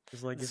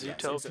 It's like if, Yeah,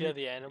 Zootopia, if-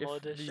 the animal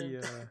if edition.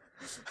 the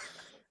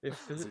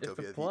if the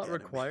Zootopia, the plot anime.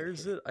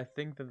 requires it, I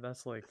think that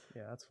that's like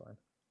that's fine.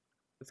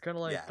 It's kind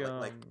of like, Yeah,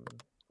 like-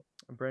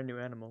 a brand new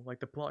animal. Like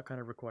the plot kind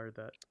of required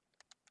that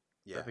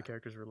Yeah. the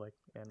characters were like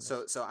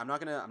animals. So I'm not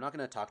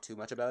gonna talk too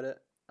much about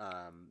it.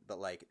 But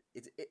like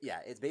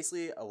it's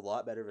basically a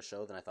lot better of a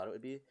show than I thought it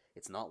would be.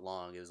 It's not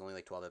long. It was only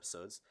like 12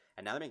 episodes,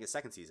 and now they're making a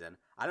second season.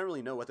 I don't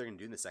really know what they're gonna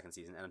do in the second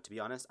season, and to be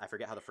honest, I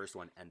forget how the first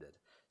one ended.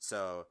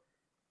 So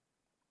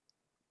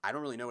I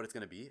don't really know what it's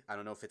gonna be. I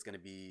don't know if it's gonna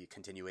be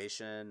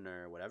continuation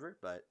or whatever,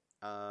 but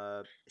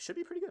it should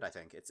be pretty good. I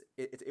think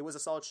it was a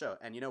solid show,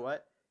 and you know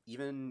what?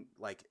 Even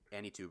like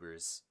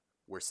AniTubers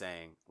were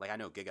saying, like I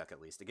know Giguk at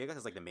least. Giguk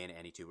is like the main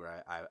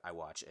AniTuber I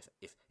watch.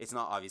 If it's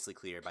not obviously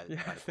clear by the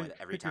Yeah, I point think-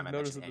 that every think time I you've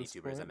noticed mention at this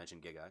AniTubers, I point. mention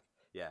Giguk.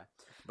 Yeah,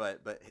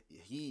 but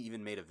he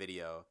even made a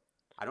video.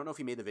 I don't know if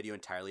he made the video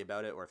entirely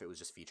about it or if it was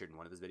just featured in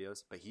one of his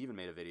videos, but he even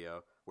made a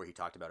video where he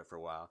talked about it for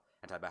a while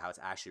and talked about how it's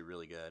actually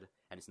really good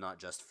and it's not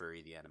just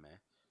furry the anime.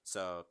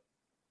 So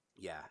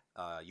yeah,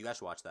 you guys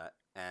should watch that,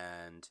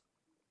 and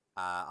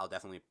I'll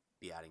definitely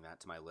be adding that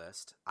to my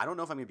list. I don't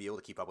know if I'm gonna be able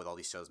to keep up with all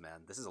these shows,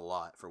 man. This is a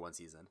lot for one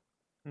season.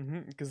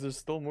 Because there's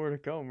still more to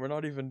come. We're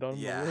not even done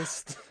Yeah. the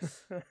list.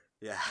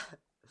 Yeah.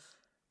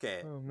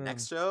 Okay, Oh, man.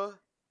 next show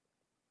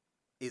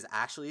is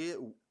actually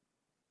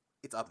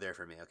it's up there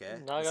for me. Okay,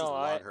 Not this is gonna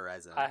lie, Log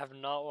Horizon. I have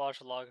not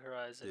watched Log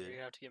Horizon. Dude. You're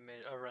gonna have to give me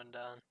a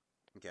rundown.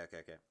 Okay.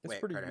 It's Wait,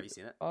 pretty Carter, have good. you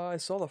seen it? I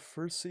saw the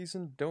first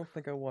season. Don't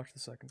think I watched the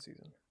second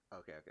season.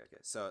 Okay.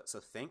 So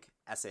think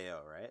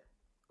SAO, right?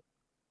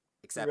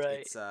 Except Right.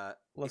 it's Let's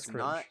it's cringe.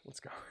 not Let's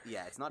go.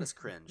 yeah, it's not as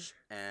cringe,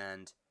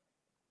 and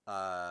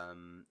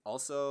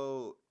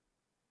also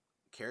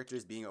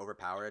characters being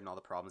overpowered and all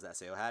the problems that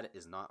SAO had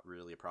is not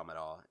really a problem at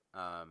all.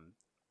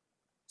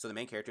 So the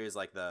main character is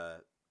like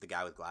the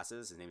guy with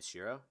glasses. His name is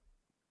Shiro,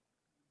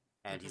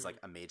 and he's Mhm. like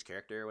a mage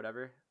character or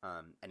whatever.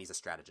 And he's a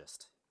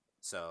strategist,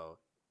 so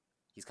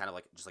he's kind of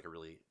like just like a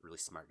really really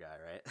smart guy,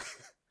 right?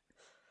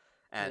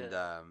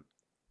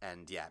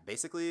 And yeah,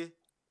 basically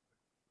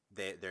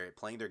they're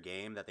playing their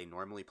game that they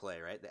normally play,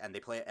 right? And they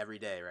play it every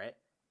day, right?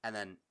 And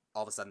then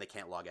all of a sudden they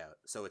can't log out.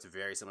 So it's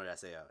very similar to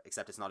SAO,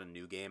 except it's not a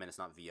new game and it's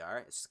not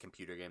VR. It's just a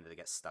computer game that they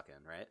get stuck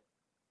in, right?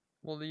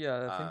 Well,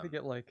 yeah, I think they Um,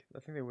 get like I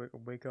think they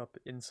wake up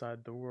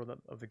inside the world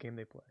of the game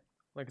they play.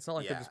 Like it's not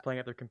like they're yeah. just playing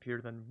at their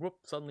computer, then whoop,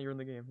 suddenly you're in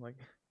the game. Like,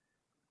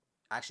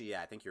 Actually,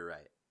 yeah, I think you're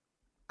right.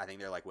 I think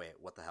they're like, wait,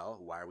 what the hell?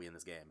 Why are we in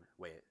this game?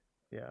 Wait.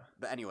 yeah,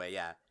 But anyway,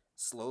 yeah.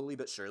 Slowly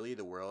but surely,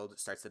 the world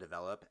starts to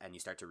develop, and you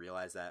start to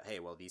realize that, hey,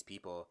 well, these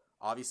people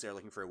obviously are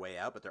looking for a way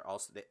out, but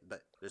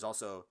but there's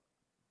also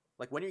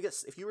like when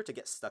if you were to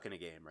get stuck in a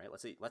game, right?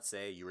 Let's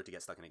say you were to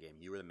get stuck in a game.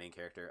 You were the main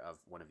character of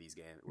one of these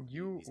games.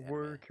 you These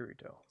were anime.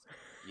 Kirito.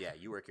 Yeah,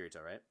 you were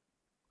Kirito, right?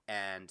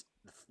 And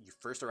you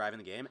first arrive in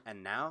the game,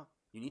 and now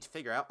you need to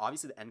figure out.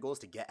 Obviously, the end goal is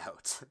to get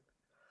out,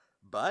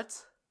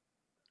 but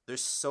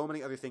there's so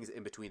many other things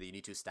in between that you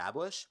need to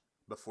establish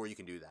before you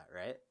can do that,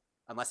 right?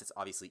 Unless it's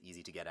obviously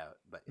easy to get out,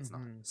 but it's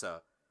not. Mhm.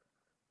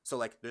 So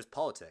like, there's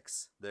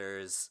politics.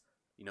 There's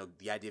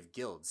the idea of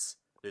guilds.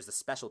 There's the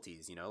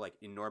specialties. Like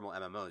in normal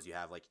MMOs, you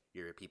have like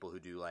your people who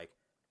do like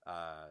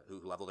who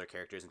level their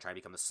characters and try to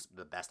become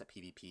the best at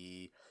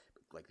PvP,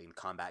 like in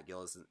combat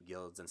guilds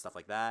and stuff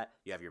like that.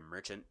 You have your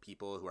merchant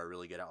people who are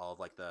really good at all of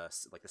like the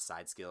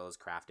side skills,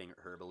 crafting,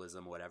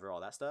 herbalism, whatever,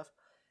 all that stuff.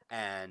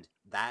 And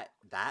that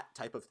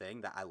type of thing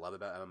that I love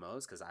about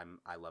MMOs, because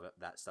I love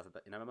that stuff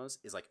in MMOs,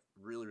 is like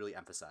really really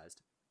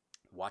emphasized.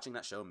 Watching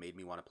that show made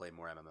me want to play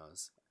more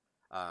MMOs.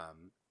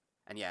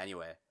 And yeah,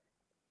 anyway,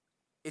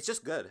 it's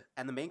just good,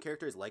 and the main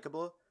character is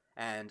likable,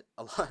 and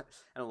a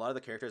lot of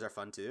the characters are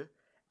fun too.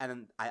 And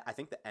then I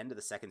think the end of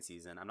the second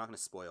season, I'm not going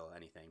to spoil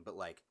anything, but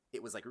like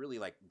it was like really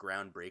like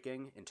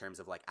groundbreaking in terms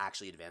of like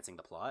actually advancing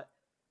the plot,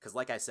 because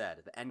like I said,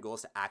 the end goal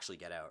is to actually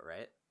get out,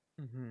 right?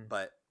 Mhm.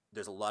 But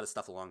there's a lot of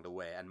stuff along the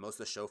way, and most of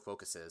the show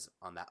focuses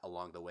on that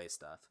along the way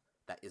stuff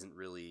that isn't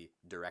really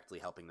directly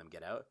helping them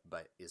get out,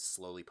 but is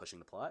slowly pushing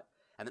the plot.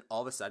 And then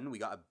all of a sudden, we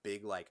got a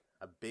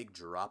big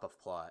drop of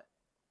plot,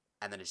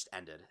 and then it just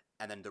ended,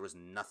 and then there was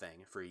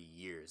nothing for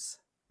years.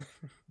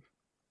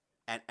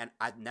 and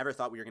I never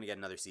thought we were gonna get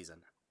another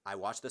season. I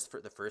watched this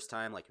for the first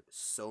time like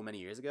so many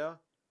years ago,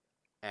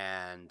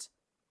 and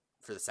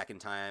for the second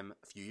time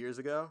a few years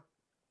ago,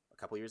 a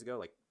couple years ago,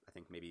 like I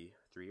think maybe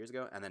 3 years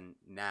ago, and then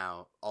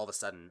now all of a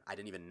sudden I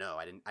didn't even know.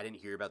 I didn't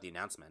hear about the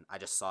announcement. I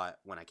just saw it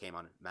when I came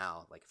on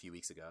Mal like a few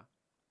weeks ago,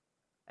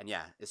 and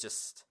yeah, it's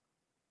just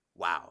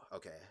wow.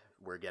 Okay,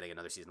 we're getting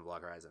another season of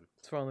Log Horizon.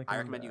 It's finally I coming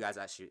recommend you back. guys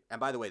actually. And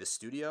by the way, the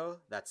studio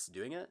that's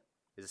doing it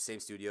is the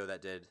same studio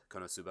that did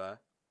Konosuba,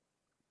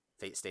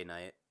 Fate Stay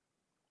Night,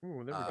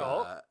 Ooh, there we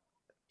go. uh,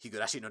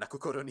 Higurashi no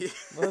Nakokoro ni.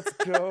 Let's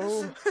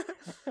go.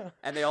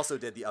 And they also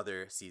did the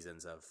other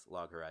seasons of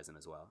Log Horizon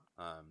as well.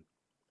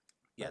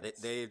 Yeah, Nice.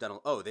 they've done.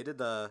 Oh, they did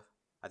the.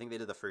 I think they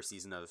did the first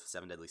season of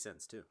Seven Deadly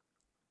Sins too.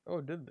 Oh,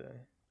 did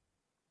they?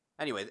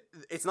 Anyway,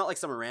 it's not like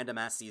some random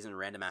ass season,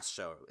 random ass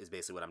show. Is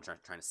basically what I'm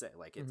trying to say.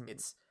 Like Mhm.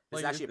 it's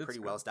Like, actually a it's pretty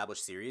good. well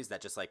established series that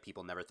just like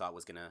people never thought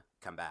was gonna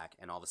come back,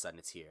 and all of a sudden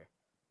it's here,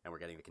 and we're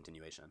getting the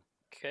continuation.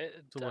 Okay,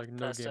 So, like,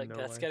 no game, no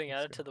that's life, getting let's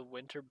added go. to the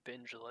winter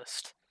binge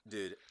list.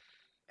 Dude,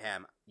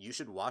 you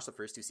should watch the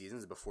first two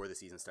seasons before the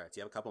season starts.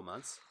 You have a couple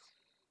months,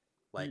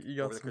 like you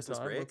got over the some Christmas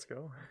time. break. Let's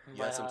go. You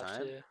Might got some have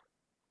time? to.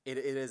 It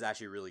is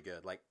actually really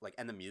good.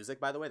 And the music,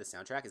 by the way, the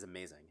soundtrack is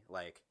amazing.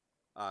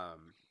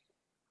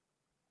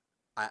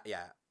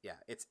 Yeah.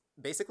 It's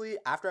basically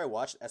after I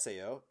watched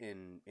SAO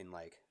in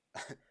like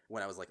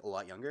when I was like a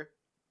lot younger,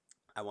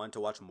 I wanted to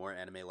watch more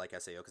anime like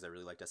SAO because I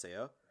really liked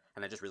SAO,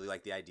 and I just really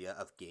liked the idea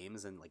of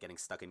games and like getting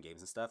stuck in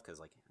games and stuff because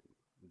like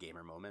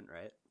gamer moment,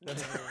 right?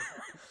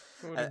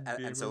 What a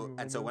and so gamer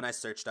when moment. I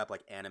searched up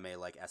like anime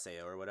like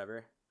SAO or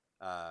whatever,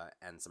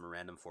 and some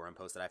random forum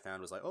post that I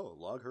found was like, oh,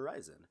 Log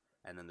Horizon,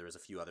 and then there was a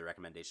few other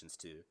recommendations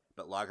too.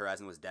 But Log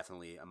Horizon was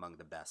definitely among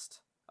the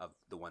best of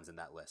the ones in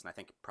that list, and I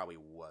think probably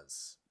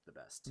was the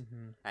best.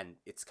 Mhm. And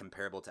it's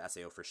comparable to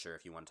SAO for sure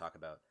if you want to talk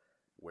about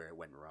where it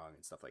went wrong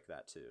and stuff like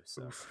that too.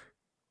 So Oof.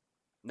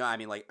 no, I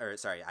mean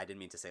sorry, I didn't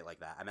mean to say it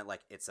like that. I meant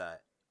like it's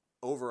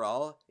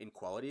overall in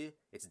quality,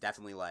 it's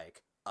definitely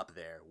like up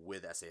there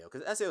with SAO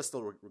because SAO is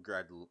still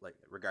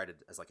regarded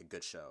as like a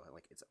good show and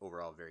like it's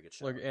overall a very good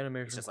show. Like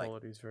animation just, like-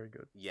 quality is very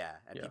good. Yeah,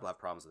 and Yeah. people have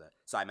problems with it.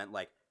 So I meant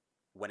like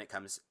when it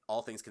comes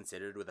all things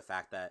considered with the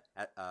fact that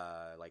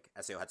like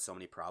SAO had so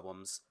many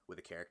problems with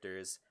the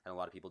characters and a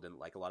lot of people didn't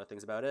like a lot of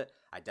things about it,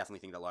 I definitely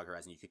think that Log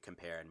Horizon you could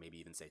compare and maybe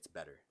even say it's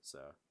better. So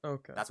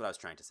Okay. that's what I was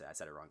trying to say. I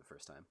said it wrong the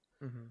first time.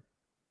 Mm-hmm.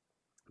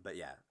 But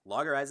yeah,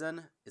 Log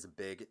Horizon is a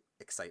big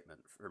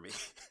excitement for me.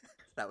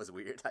 That was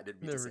weird. I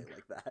didn't mean to There say we it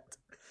like that.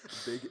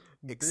 Big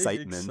Big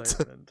excitement.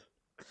 excitement.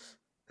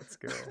 Let's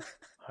go.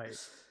 Hype.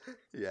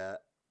 Yeah.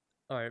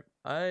 All right.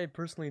 I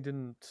personally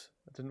didn't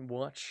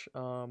watch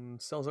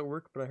Cells at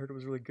Work, but I heard it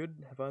was really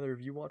good. Have either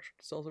of you watched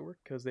Cells at Work?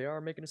 Because they are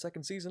making a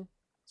second season.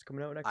 It's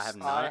coming out next. I have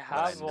not, I but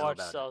have know watched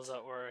about Cells it.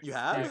 at Work. You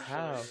have? You actually.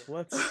 have.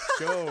 Let's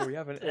go. We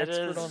have an It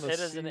expert is. on the It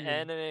is an scene.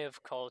 anime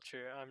of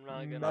culture. I'm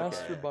not gonna.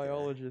 Master Okay.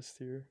 biologist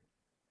here.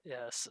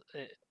 Yes.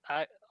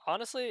 I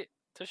honestly,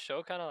 this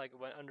show kind of like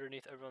went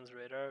underneath everyone's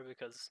radar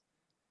because,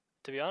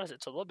 to be honest,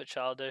 it's a little bit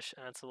childish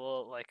and it's a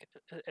little like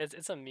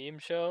it's a meme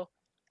show,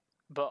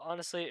 but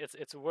honestly,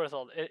 it's worth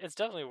all. It's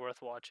definitely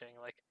worth watching.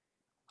 Like,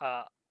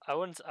 I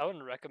wouldn't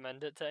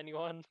recommend it to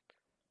anyone,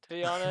 to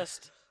be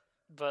honest.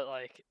 But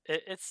like,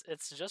 it's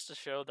just a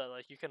show that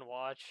like you can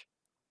watch,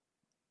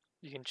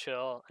 you can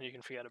chill, and you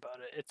can forget about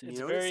it. It's You it's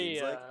know what it seems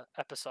very like?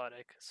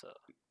 episodic. So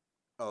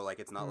Oh, like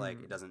it's not like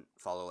it Hmm. doesn't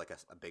follow like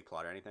a big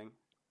plot or anything.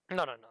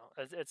 no.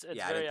 It's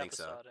Yeah, I very didn't think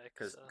so. episodic.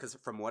 Cause, So cause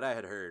from what I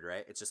had heard,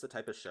 right, it's just the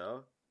type of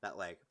show that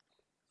like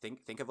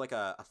think of like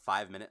a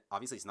 5 minute.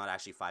 Obviously, it's not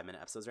actually 5 minute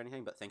episodes or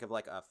anything, but think of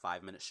like a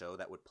 5 minute show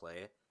that would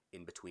play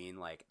in between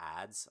like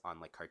ads on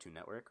like Cartoon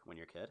Network when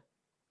you're a kid.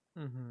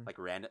 Mm-hmm. Like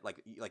random,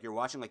 like you're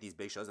watching like these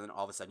big shows, and then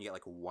all of a sudden you get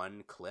like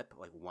one clip,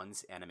 like one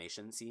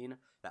animation scene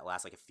that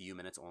lasts like a few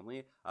minutes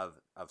only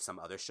of some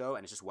other show,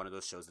 and it's just one of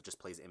those shows that just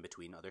plays in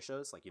between other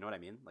shows. Like you know what I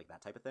mean, like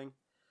that type of thing.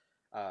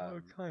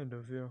 Kind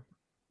of, yeah.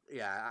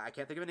 Yeah, I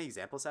can't think of any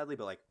example sadly,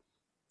 but like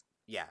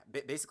yeah,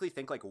 basically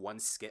think like one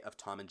skit of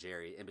Tom and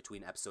Jerry in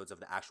between episodes of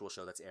the actual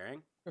show that's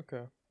airing,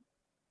 Okay.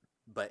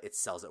 but it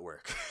sells at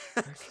work.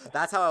 Okay.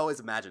 That's how I always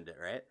imagined it,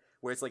 right?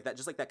 Where it's like that,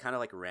 just like that kind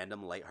of like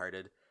random,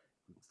 lighthearted,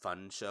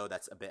 fun show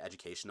that's a bit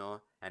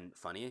educational and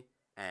funny,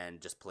 and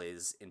just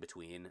plays in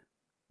between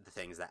the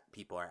things that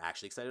people are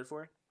actually excited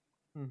for.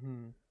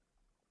 Mm-hmm.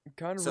 It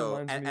kind of So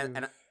reminds me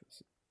of.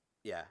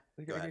 yeah,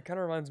 Like, go it ahead. kind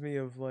of reminds me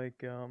of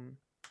like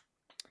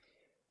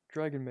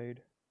Dragon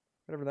Maid,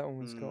 whatever that one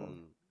was called.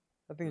 Mm,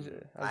 I think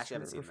I I actually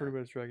haven't just seen refer to that.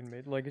 it as Dragon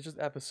Maid. Like it's just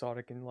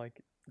episodic and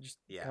like just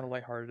Yeah, kind of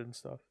lighthearted and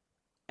stuff.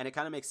 and it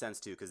kind of makes sense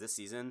too because this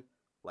season,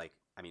 like,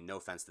 I mean, no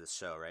offense to this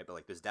show, right? But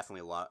like, there's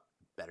definitely a lot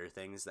better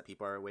things that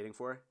people are waiting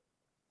for.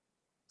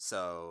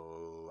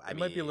 So It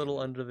might be a little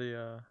under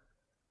the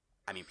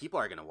I mean, people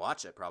are gonna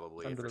watch it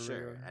probably under for the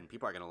sure, radar. and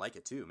people are gonna like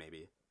it too.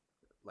 Maybe,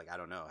 like, I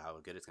don't know how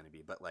good it's gonna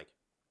be, but like,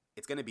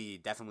 it's gonna be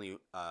definitely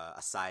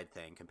a side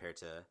thing compared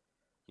to,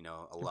 you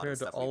know, a lot of Compared to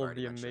stuff we've all of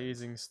already the mentioned.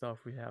 amazing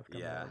stuff we have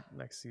coming Yeah. out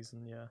next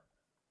season. Yeah.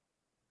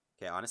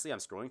 Okay, honestly, I'm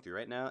scrolling through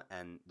right now,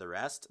 and the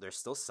rest, there's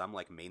still some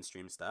like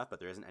mainstream stuff, but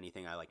there isn't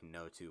anything I like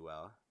know too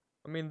well.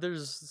 I mean,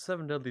 there's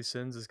Seven Deadly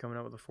Sins is coming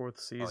out with the fourth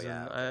season. Oh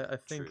yeah, I okay.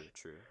 think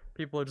True.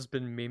 people have just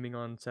been memeing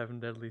on Seven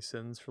Deadly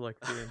Sins for like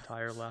the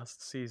entire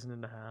last season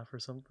and a half or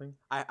something.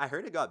 I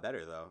heard it got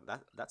better though.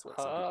 That's what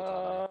some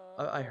people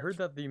told me. I heard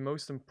that the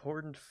most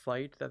important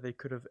fight that they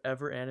could have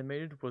ever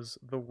animated was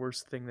the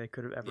worst thing they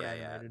could have ever Yeah,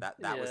 animated.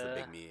 that was the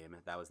Yeah. big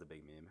meme. That was the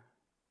big meme.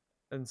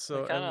 And they so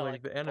kind and of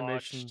like the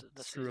animation botched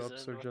the screw ups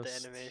season are with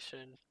just the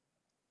animation.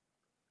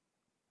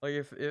 like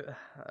if it.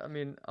 I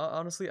mean,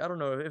 honestly, I don't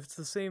know if it's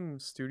the same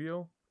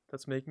studio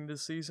that's making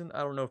this season. I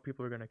don't know if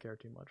people are gonna care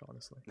too much.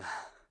 Honestly,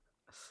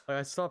 like,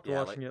 I stopped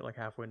Yeah, watching it like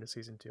halfway into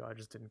season 2. I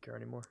just didn't care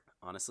anymore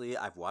honestly,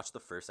 I've watched the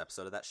first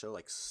episode of that show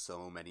like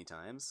so many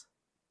times.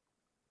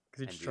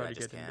 because you And just dude, try I to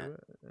just get into can't.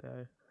 it.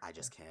 Yeah. I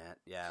just can't.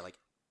 Yeah, like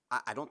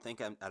I don't think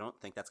I don't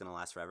think that's gonna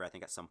last forever. I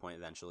think at some point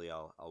eventually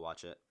I'll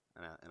watch it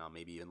and I'll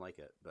maybe even like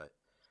it. But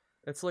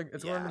It's like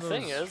it's one Yeah. of The those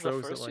thing is, the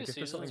shows that first like two if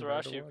there's something seasons were good to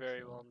actually watch, very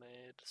yeah. well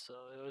made, so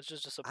it was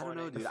just I don't disappointing.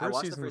 know, The dude. I first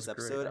watched the season was first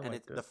great. episode, I and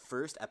liked it. the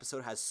first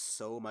episode has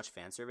so much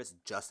fan service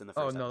just in the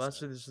Oh first. no,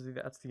 episode.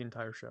 that's the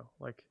entire show.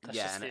 Like That's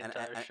yeah, just and, the and,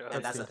 entire and, show. and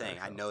That's that's the the thing.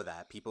 entire I show. know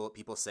that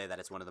people say that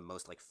it's one of the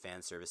most like fan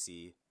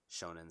servicey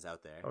shonens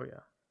out there. oh yeah,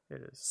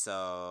 it is.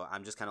 So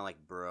I'm just kind of like,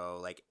 bro,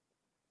 like,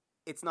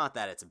 it's not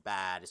that it's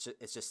bad.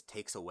 It just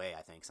takes away,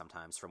 I think,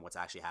 sometimes from what's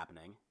actually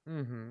happening.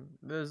 Mm-hmm.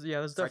 There's It's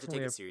hard to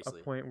take definitely it a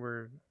seriously. point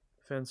where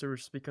fan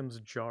service becomes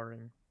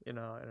jarring in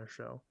a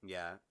show.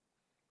 Yeah,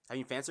 I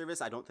mean, fan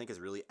service I don't think is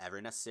really ever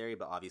necessary,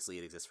 but obviously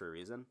it exists for a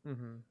reason.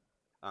 Mm-hmm.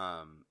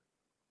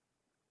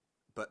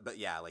 But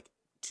yeah, like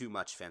too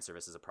much fan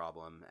service is a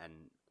problem,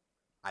 and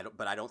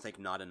I don't think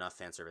not enough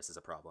fan service is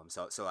a problem.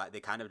 So they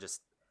kind of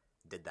just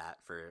did that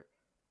for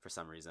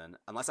some reason,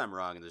 unless I'm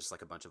wrong, and there's just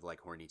like a bunch of like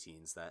horny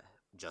teens that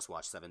just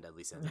watch Seven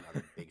Deadly Sins and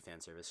other big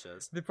fan service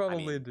shows. They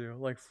probably mean, do.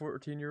 Like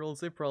 14-year-olds,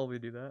 they probably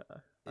do that.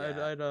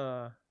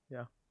 Yeah.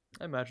 Yeah,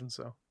 I imagine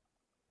so.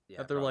 Yeah,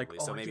 That they're like,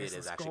 probably. So oh, maybe yes, it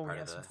is let's actually go, part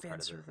we of have the some fan part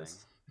of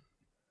service.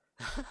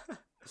 the thing.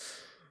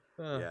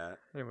 Yeah.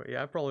 Anyway,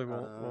 yeah, I probably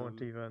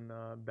won't Um, even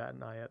bat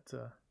an eye at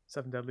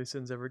Seven Deadly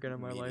Sins ever again in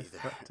my Me life.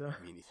 neither.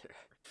 But Me neither.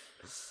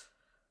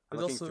 I'm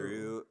There's looking also-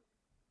 through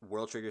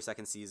World Trigger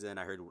second season.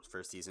 I heard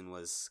first season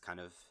was kind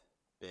of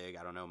big.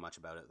 I don't know much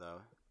about it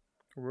though.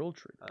 World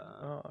Trigger.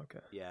 Uh, Oh, okay.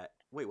 Yeah.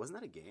 Wait, wasn't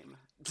that a game?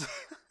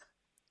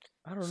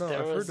 I don't know. There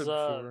I've heard was it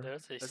before.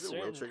 there's a Is it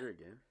World certain Trigger a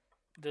game?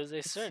 there's a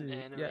Let's certain see.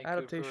 anime Yeah, Cooper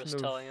adaptation was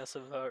of telling us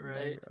about,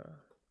 right? Manga.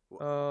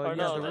 Wh- Or Yeah,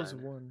 no, there that- was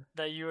one.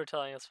 That you were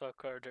telling us about,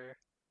 Carter.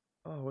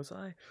 Oh, was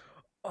I?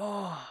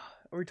 Oh,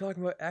 are we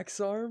talking about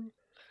X-Arm?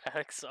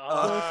 XR.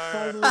 Oh, I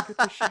finally get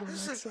the shit on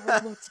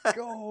X-Arm. Let's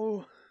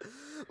go.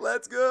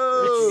 Let's If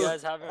go. you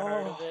guys haven't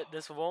heard of Oh. it,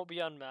 this won't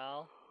be on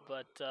Mal,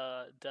 but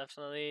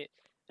definitely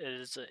it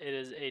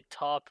is a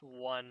top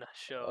one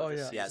show. Oh this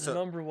yeah, Yeah, season. so-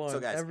 number one. So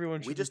guys,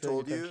 Everyone should we be just paying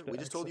told you attention to we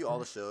just told you all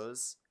the X-Arm.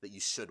 shows that you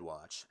should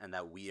watch and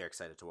that we are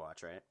excited to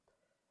watch, right?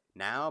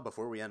 Now,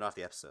 before we end off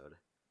the episode,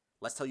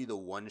 let's tell you the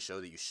one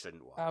show that you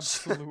shouldn't watch.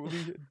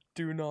 Absolutely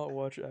do not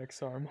watch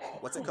X-Arm.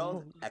 What's it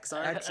called?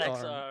 X-Arm? X-Arm.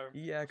 X-Arm.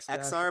 EX.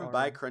 X-Arm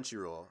by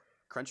Crunchyroll.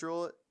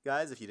 Crunchyroll,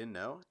 guys, if you didn't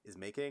know, is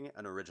making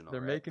an original. They're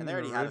right? making and they an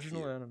already had a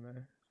original few.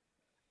 anime.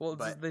 Well,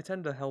 But- they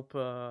tend to help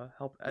Yeah,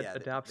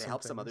 adapt they some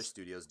help some other things.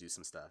 studios do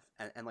some stuff,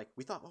 and like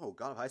we thought, oh,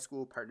 God of High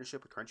School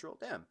partnership with Crunchyroll,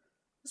 damn,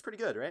 that's pretty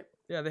good, right?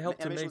 Yeah, they help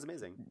to Animation make was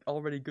amazing.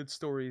 already good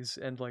stories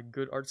and like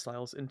good art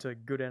styles into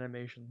good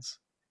animations.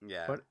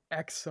 Yeah, But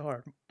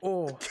XR,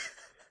 oh,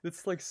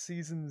 it's like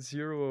season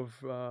 0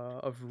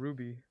 of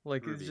Ruby.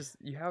 Like Ruby. it's just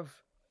you have.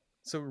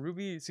 So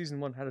Ruby season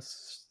 1 had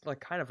like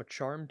kind of a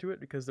charm to it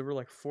because there were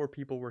like 4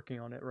 people working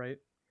on it, right?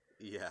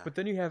 yeah, But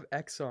then you have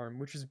X-Arm,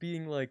 which is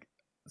being like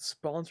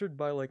sponsored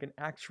by like an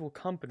actual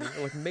company,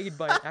 or like made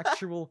by an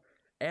actual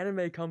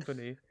anime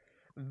company.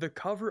 The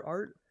cover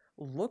art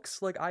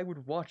looks like I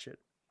would watch it.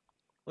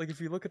 Like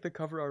if you look at the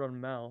cover art on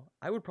Mal,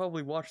 I would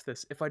probably watch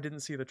this if I didn't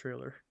see the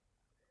trailer.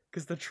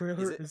 Because the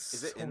trailer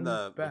is it so in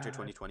the bad. Winter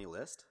 2020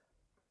 list?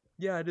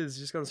 Yeah, it is.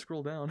 You just gotta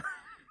scroll down.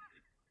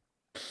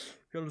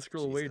 Gotta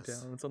scroll way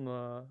Jesus. down. It's on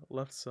the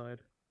left side.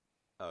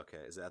 Okay,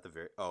 is it at the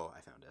very? Oh,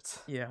 I found it.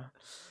 Yeah.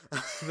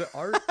 The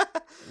art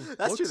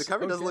That's true. The looks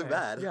cover doesn't look okay.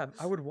 bad. Yeah,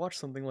 I would watch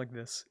something like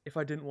this if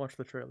I didn't watch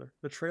the trailer.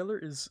 The trailer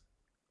is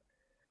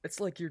it's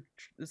like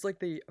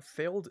they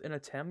failed an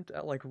attempt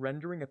at like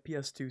rendering a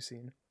PS2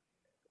 scene.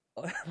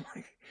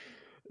 Like,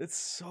 it's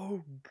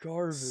so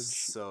garbage.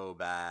 So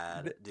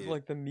bad, dude.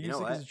 Like the you know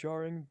music is what?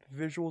 jarring,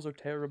 the visuals are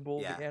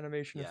terrible, Yeah, the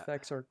animation yeah,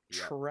 effects are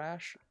yep.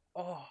 trash.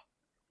 Oh,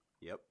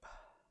 Yep.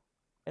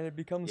 and it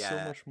becomes so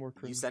Yeah, much more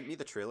cringe. You sent me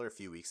the trailer a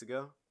few weeks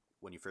ago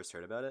when you first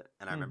heard about it,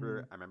 and I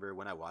remember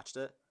when I watched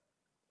it,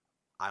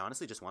 I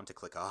honestly just wanted to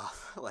click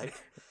off, like,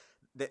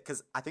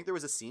 because I think there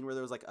was a scene where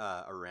there was like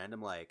a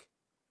random like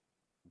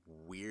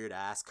weird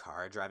ass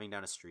car driving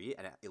down a street,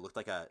 and it looked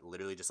like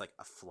literally just like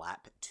a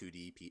flat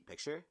 2D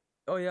picture.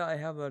 Oh yeah, I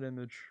have that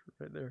image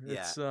right there.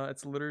 Yeah.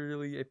 It's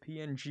literally a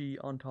PNG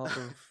on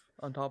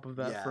top of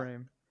that Yeah.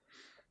 frame.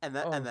 And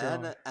then Oh,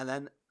 God. and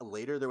then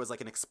later there was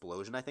like an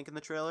explosion, I think, in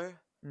the trailer,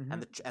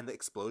 Mhm. and the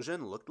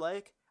explosion looked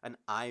like an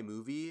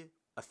iMovie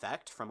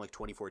effect from like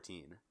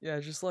 2014. Yeah,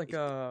 it's just like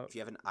If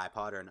you have an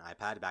iPod or an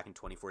iPad back in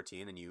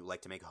 2014 and you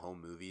like to make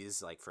home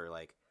movies like for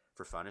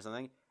fun or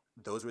something,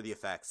 those were the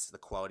effects, the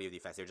quality of the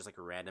effects. They were just like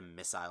random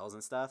missiles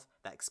and stuff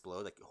that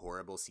explode, like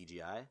horrible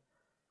CGI.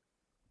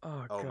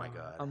 oh my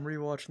God. I'm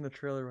rewatching the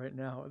trailer right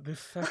now. The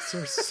effects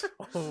are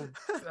so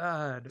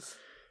bad.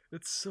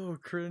 It's so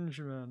cringe,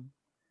 man.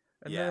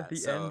 And then Yeah, at the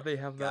so, end they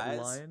have that guys-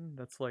 line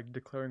that's like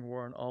declaring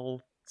war on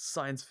all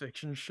science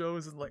fiction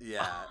shows and like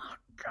Yeah. oh,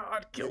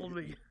 God, kill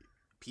me.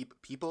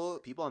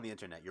 People on the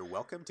internet, you're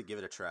welcome to give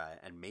it a try,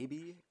 and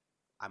maybe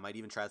I might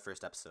even try the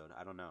first episode.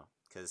 I don't know,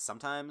 because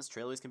sometimes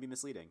trailers can be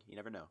misleading. You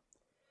never know.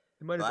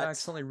 They might have But-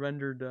 accidentally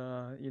rendered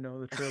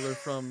the trailer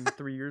from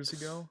 3 years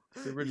ago.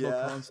 The original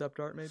Yeah. concept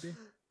art maybe.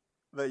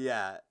 But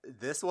yeah,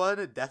 this one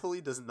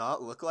definitely does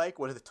not look like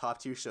one of the top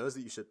tier shows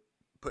that you should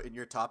put in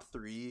your top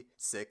 3,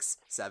 6,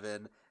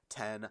 7,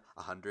 10,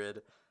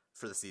 100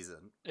 for the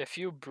season. If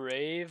you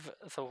brave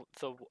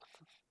the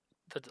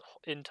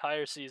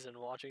entire season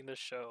watching this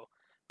show,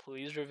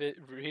 please leave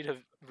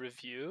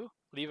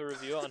a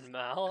review on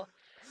Mal,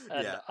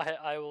 and Yeah.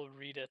 I will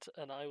read it,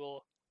 and I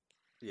will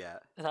Yeah.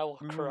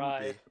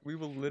 cry. We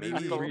will literally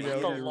Maybe, the- read the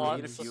out your lot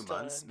in a of few reviews.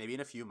 months, time. maybe in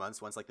a few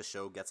months, once like the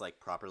show gets like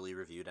properly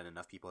reviewed and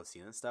enough people have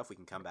seen it and stuff, we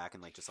can come back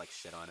and like just like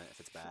shit on it if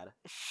it's bad.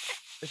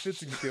 If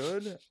it's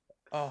good,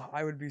 oh,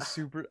 I would be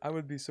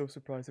so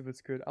surprised if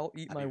it's good. I'll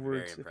eat I'd my be very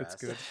words if it's impressed.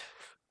 good.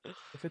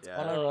 If it's Yeah.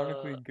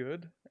 unironically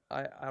good,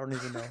 I don't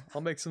even know.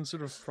 I'll make some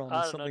sort of promise,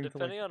 don't know, something to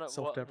depending on like what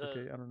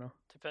self-deprecate. I don't know.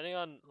 Depending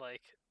on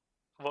like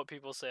what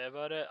people say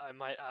about it, I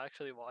might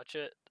actually watch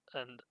it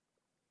and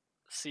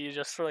see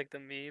just for like the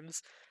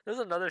memes. There's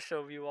another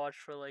show we watched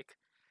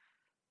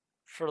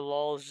for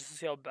lols just to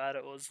see how bad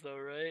it was though,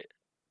 right?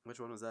 Which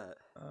one was that?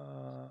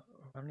 I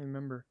don't even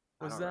remember.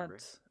 I Was don't that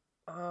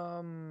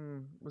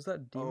remember. was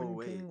that Demon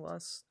wait. King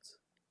last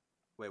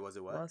Wait, was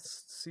it what?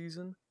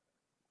 season?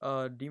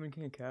 Demon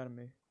King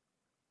Academy.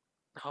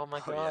 Oh my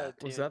Oh, yeah. god.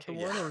 Was Demon that the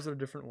King. one Yeah. or was it a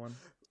different one?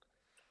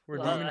 Where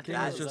I Demon think King it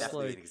that was is was just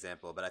definitely like an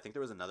example, but I think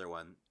there was another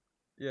one.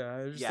 yeah,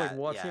 it's just Yeah, like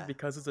watching yeah. it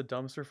because it's a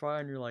dumpster fire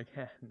and you're like,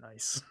 heh,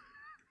 nice.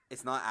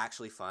 It's not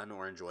actually fun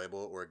or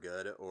enjoyable or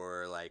good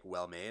or like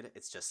well made.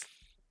 It's just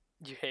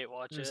You hate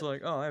watch It's it.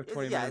 like, oh, I have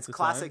 20 yeah, minutes it's of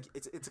classic. time.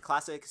 It's a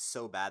classic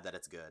so bad that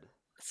it's good.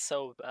 It's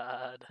so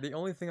bad. The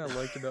only thing I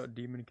liked about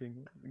Demon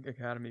King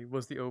Academy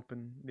was the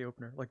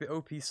opener, like the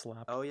OP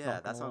slap. Oh yeah, not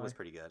that gonna song was lie.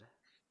 pretty good.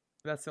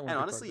 That's the only. And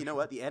good honestly, part you of know the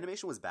what? show. The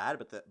animation was bad,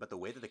 but the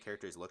way that the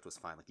characters looked was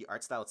fine. Like the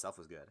art style itself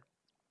was good,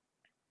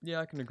 Yeah,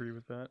 I can agree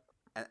with that.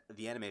 and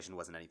the animation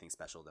wasn't anything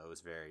special though. It was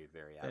very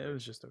very Yeah, average. it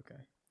was just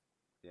okay.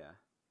 Yeah.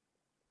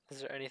 Is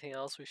there anything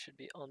else we should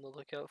be on the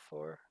lookout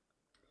for?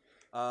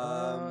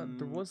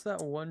 There was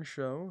that one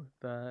show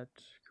that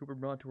Cooper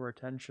brought to our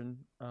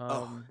attention.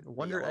 the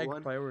Wonder yellow Egg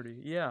one?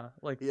 Priority. Yeah,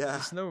 like Yeah.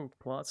 there's no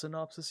plot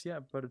synopsis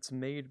yet, but it's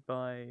made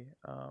by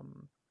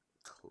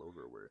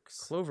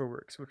Cloverworks.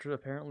 Cloverworks, which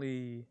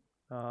apparently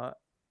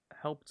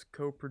helped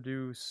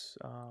co-produce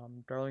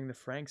Darling in the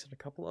Franxx and a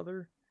couple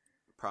other.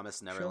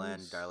 Promise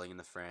Neverland, shows? Darling in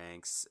the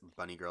Franxx,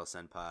 Bunny Girl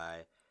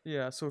Senpai,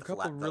 Yeah, so a The,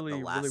 couple fla- the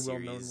really last well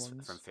known series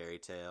ones. from Fairy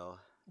Tale.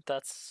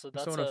 That's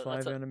Persona a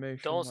 5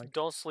 animation, don't like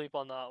don't sleep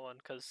on that one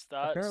because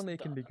apparently it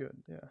can be good.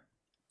 Yeah.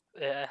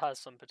 it has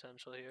some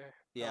potential here.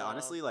 Yeah,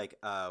 honestly, like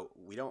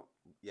we don't.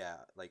 Yeah,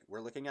 like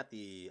we're looking at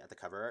the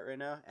cover art right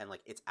now, and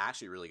like it's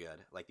actually really good.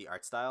 Like the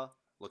art style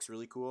looks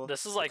really cool.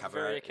 This is The like cover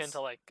very art akin is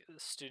to like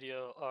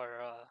studio or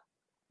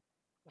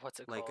what's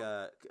it like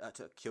called?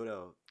 to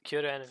Kyoto.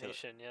 Kyoto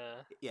Animation,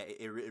 yeah. Yeah,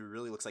 it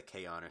really looks like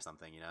K-On! Or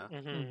something. You know,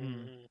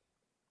 Mm-hmm.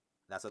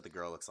 that's what the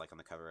girl looks like on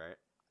the cover art.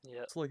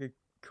 Yeah. It's like it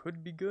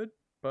could be good,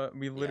 but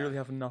we literally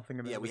have nothing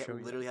about Yeah, the we show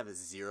literally have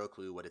zero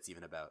clue what it's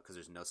even about because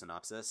there's no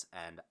synopsis,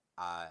 and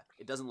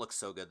it doesn't look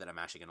so good that I'm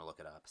actually gonna look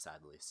it up.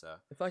 Sadly, so yet.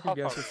 If I I'll could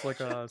guess, probably it's like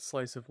watch a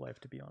slice of life.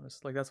 To be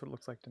honest, like that's what it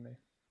looks like to me.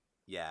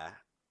 yeah.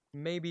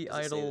 Maybe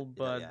Does it say Idol, that-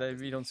 but yeah, they,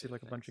 does we it don't say see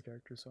like a bunch of things?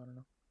 characters, so I don't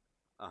know.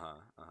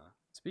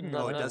 Speaking No,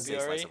 Oh, of it does say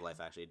Biori? slice of life.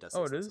 Actually, it does. Say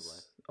oh, it slice is. Of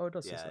life. Oh, it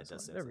does say Yeah, slice it does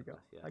of say life. There we slice go. of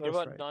life, yeah. I What guess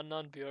about right. Non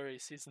Non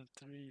Biori season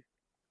 3?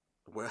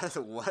 What?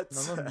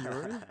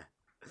 Non-Non-Biori?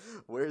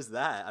 Where's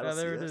that? I Yeah, don't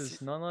there see it this.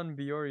 is. Non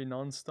Biori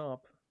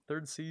non-stop.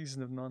 Third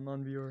season of Non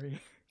Biori.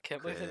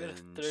 Can't believe they made a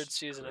Cringe, third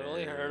season. I've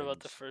only heard about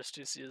the cringe. first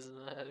 2 seasons.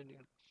 I haven't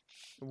even.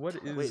 What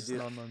is Wait, dude,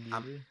 Non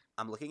I'm Biori?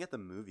 I'm looking at the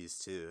movies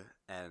too,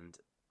 and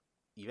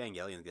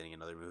Evangelion's getting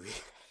another movie.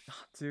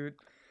 Dude,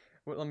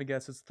 what? Let me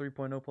guess. It's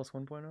 3.0 plus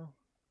 1.0.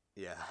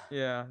 Yeah.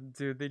 Yeah,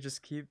 dude,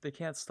 they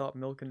can't stop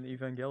milking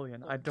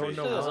Evangelion. I I'm don't pretty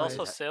know sure there's why.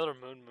 also a Sailor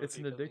Moon movie. It's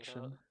an coming out.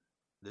 addiction.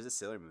 There's a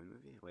Sailor Moon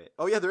movie. Wait.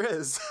 Oh yeah, there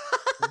is.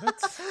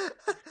 What?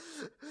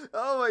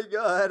 Oh my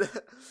god.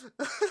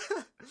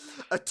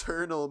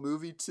 Eternal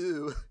movie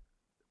 2.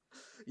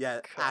 Yeah,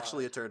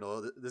 actually God.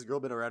 Eternal. This girl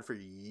been around for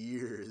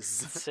years.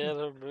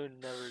 Sailor Moon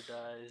never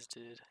dies,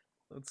 dude.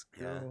 Let's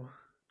Yeah. go.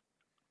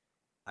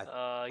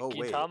 Oh,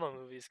 wait. Gintama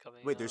movie's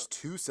coming Wait, out. there's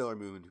 2 Sailor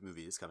Moon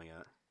movies coming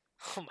out.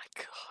 Oh my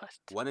god.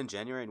 One in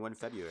January and one in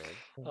February.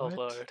 Oh What?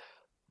 lord.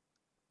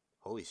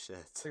 Holy shit.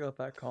 They got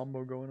that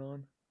combo going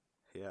on.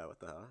 Yeah, what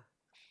the hell?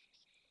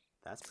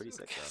 That's pretty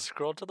sick though.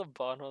 Scroll to the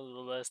bottom of the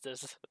list.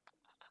 There's.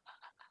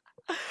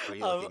 What are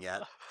you looking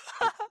at?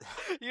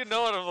 You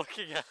know what I'm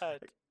looking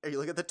at. Are you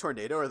looking at the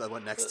tornado or the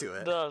one next to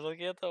it? No,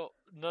 looking at the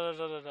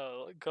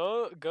no.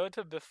 Go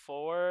to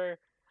before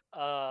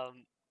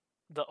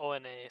the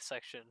ONA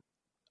section.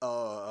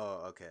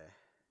 Oh, okay.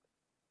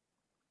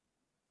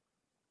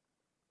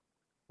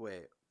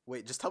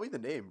 Wait, just tell me the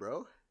name,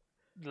 bro.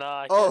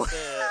 Nah, I can't Oh. say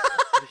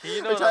it. You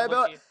Are know you what talking I'm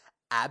about looking.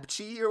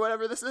 Abchi or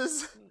whatever this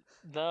is?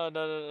 No.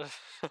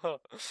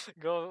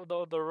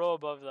 Go the row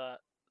above that.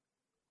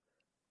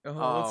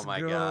 Oh let's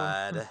my go.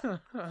 god.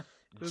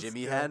 Let's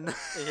Jimmy go. Hen?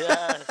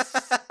 Yes.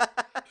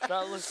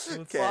 That looks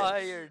Okay.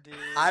 fire, dude.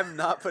 I'm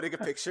not putting a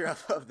picture up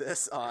of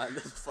this on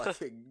the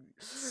fucking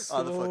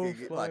on the So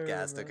fucking fire,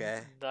 podcast, man.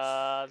 okay?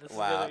 Nah, this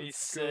Wow. is gonna be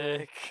Let's go.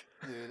 sick.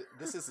 Dude,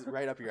 this is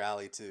right up your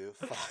alley too.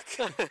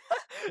 Fuck.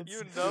 You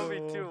Let's know me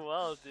go. too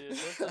well, dude.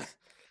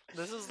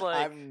 This is like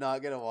I'm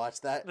not gonna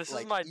watch that. this is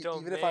like, my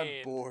even if I'm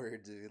domain.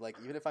 bored, dude. Like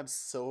even if I'm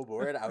so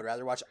bored, I would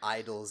rather watch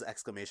Idols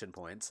exclamation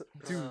points.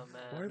 Dude, Oh, why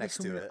man. are there Next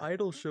so to many it.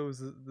 idol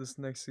shows this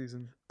next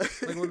season? Like,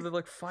 what are there,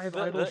 like 5 The,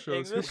 idol the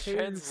shows? Who English cares?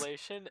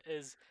 translation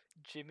is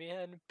Jimmy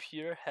and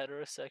pure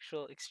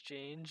heterosexual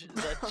exchange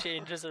that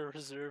changes a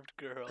reserved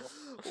girl.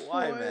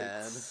 Why, What?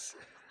 man?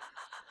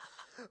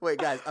 Wait,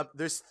 guys,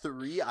 there's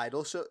 3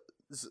 idol shows.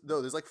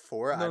 No, there's like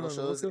 4 No, idol no, let's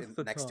shows go to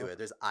the next to top. it.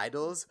 There's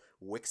Idols,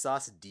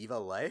 Wixos Diva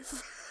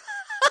Life,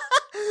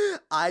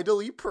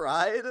 Idoly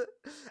Pride,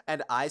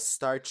 and I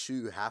Star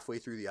Chu halfway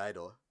through the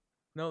idol.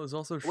 No, there's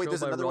also a show Wait,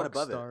 there's by another one rock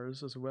above it.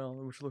 stars as well,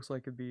 which looks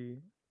like it'd be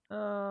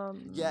Yeah,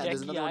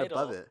 there's Geki another one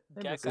above Idol. it.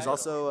 Gek There's Idol.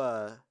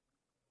 also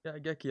yeah,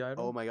 Geki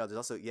Idol. oh my god, there's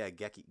also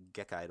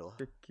Gek Idol.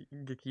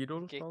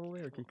 Gekidol Gek-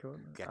 probably or Gekon.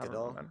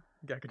 Gekidol?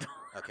 Gekidol.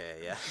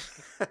 Okay, yeah.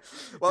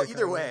 Well,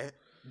 either Gekidol. way,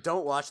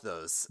 don't watch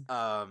those.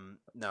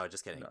 No,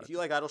 just kidding. No, If you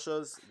like idol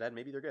shows, then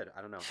maybe they're good.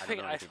 I don't know. I don't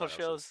know anything Idol about idol shows.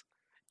 shows.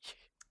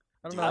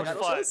 I don't Do know. you like Have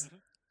idol fun. shows?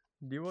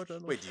 Do you watch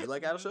idol? Wait, do you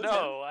like idol shows?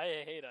 No, I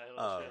hate idol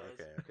Oh, shows.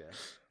 okay.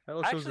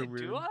 Idol shows Actually, are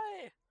weird. do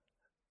I?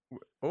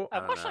 Oh, I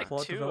I've don't watched know. like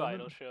Plot 2 development?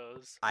 idol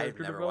shows. I've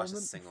Character never watched a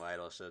development? single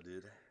idol show,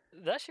 dude.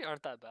 They actually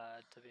aren't that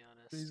bad, to be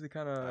honest. he's the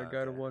kind of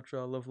guy to Okay. watch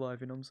Love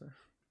Live. You know what I'm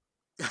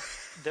saying?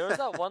 There was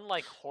that one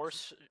like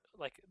horse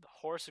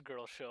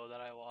girl show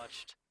that I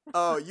watched.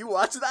 Oh, you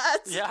watch that?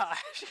 Yeah, I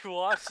actually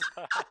watched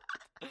that.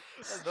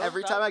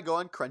 Every time I go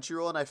on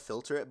Crunchyroll and I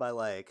filter it by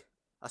like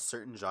a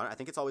certain genre, I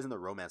think it's always in the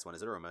romance one.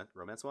 Is it a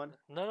romance one?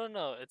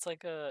 No. It's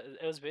like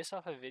it was based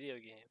off a video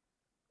game.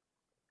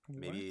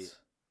 Maybe-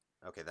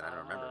 What? Okay, then I don't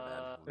remember,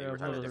 man. Maybe Yeah, we're I've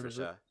talking about a never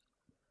different heard show.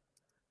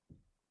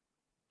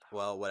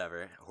 Well,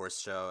 whatever. Horse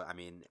show. I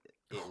mean,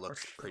 it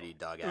looks Horse pretty show.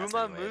 dog ass.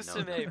 Uma anyway, no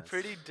Musume, offense.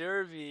 Pretty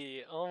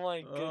Derby. Oh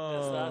my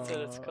goodness, that's what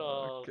it's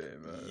called. Okay,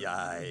 man.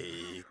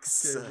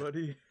 Yikes. Okay,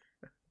 buddy.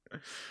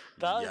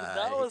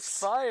 That was Yikes.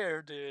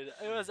 fire, dude.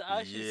 It was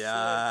actually sick.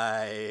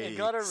 Yikes. It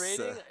got a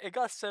rating. It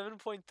got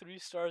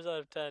 7.3 stars out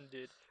of 10,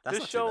 dude. That's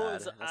This not show too bad.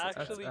 was That's not too That's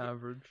actually- bad.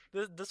 average.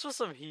 This was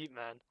some heat,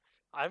 man.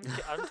 I'm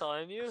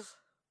telling you,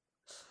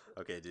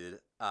 Okay, dude.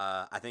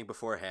 I think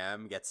before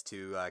Ham gets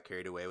too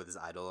carried away with his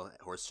idle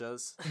horse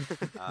shows,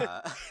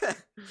 I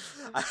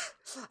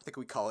think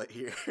we call it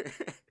here.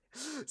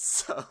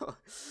 So,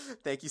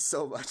 thank you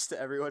so much to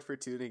everyone for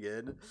tuning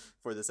in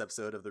for this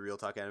episode of the Real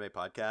Talk Anime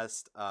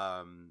podcast.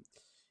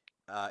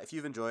 If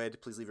you've enjoyed,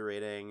 please leave a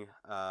rating,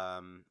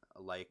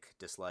 like,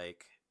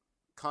 dislike,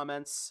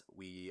 comments.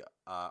 We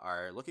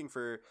are looking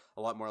for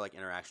a lot more like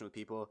interaction with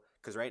people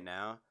because right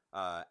now,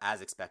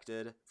 as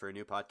expected for a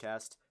new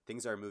podcast,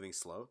 things are moving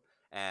slow,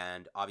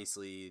 and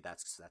obviously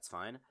that's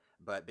fine.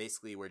 But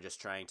basically, we're just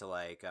trying to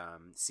like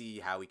see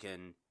how we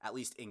can at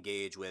least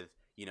engage with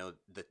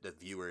the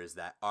viewers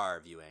that are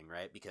viewing,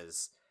 right?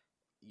 Because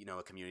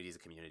a community is a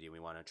community. We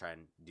want to try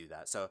and do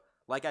that. So,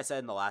 like I said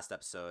in the last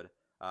episode,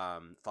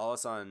 follow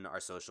us on our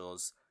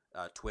socials.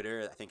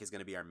 Twitter, I think, is going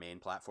to be our main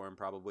platform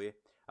probably,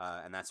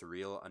 and that's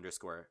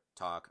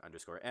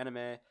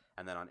real_talk_anime.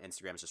 And then on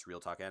Instagram, it's just Real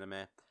Talk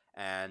Anime.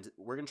 And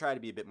we're going to try to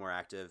be a bit more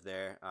active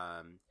there.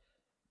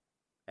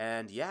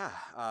 And yeah,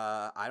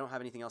 I don't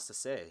have anything else to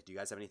say. Do you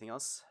guys have anything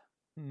else?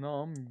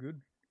 No, I'm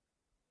good.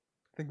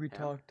 I think we Ham?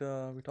 talked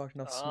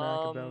enough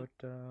smack about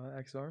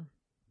X-Arm.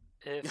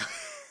 If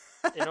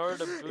in order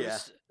to boost, Yeah.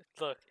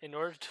 look, in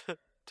order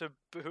to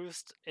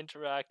boost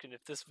interaction,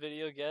 if this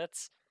video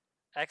gets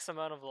X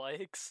amount of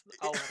likes,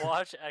 I'll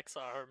watch X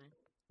Arm.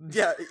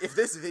 Yeah, if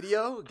this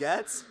video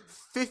gets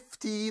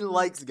 50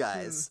 likes,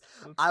 guys,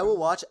 That's I will good.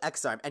 watch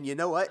X-Arm. And you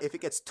know what? If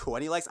it gets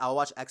 20 likes, I'll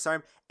watch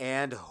X-Arm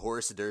and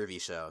Horse Derby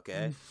Show,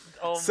 okay?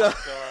 Oh So- my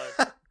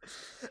god.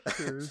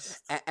 Cheers.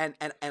 and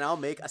I'll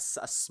make a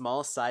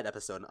small side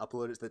episode and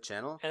upload it to the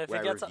channel And if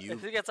where it gets I review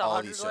if it gets all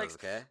 100 these shows, likes,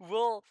 okay?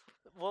 we'll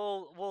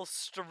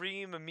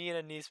stream me and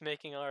Anise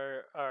making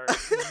our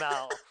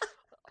Mal.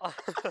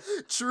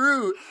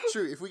 True.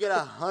 If we get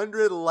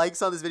 100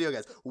 likes on this video,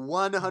 guys,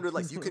 100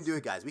 likes, you can do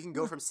it, guys. We can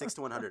go from 6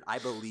 to 100. I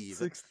believe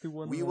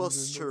 61. we will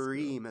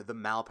stream the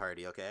Mal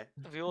Party, okay?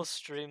 We will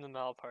stream the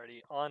Mal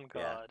Party on Yeah.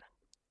 God,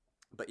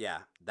 But yeah,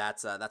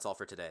 that's all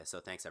for today. So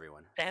thanks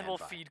everyone. and we'll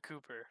bye. feed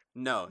Cooper.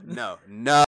 No.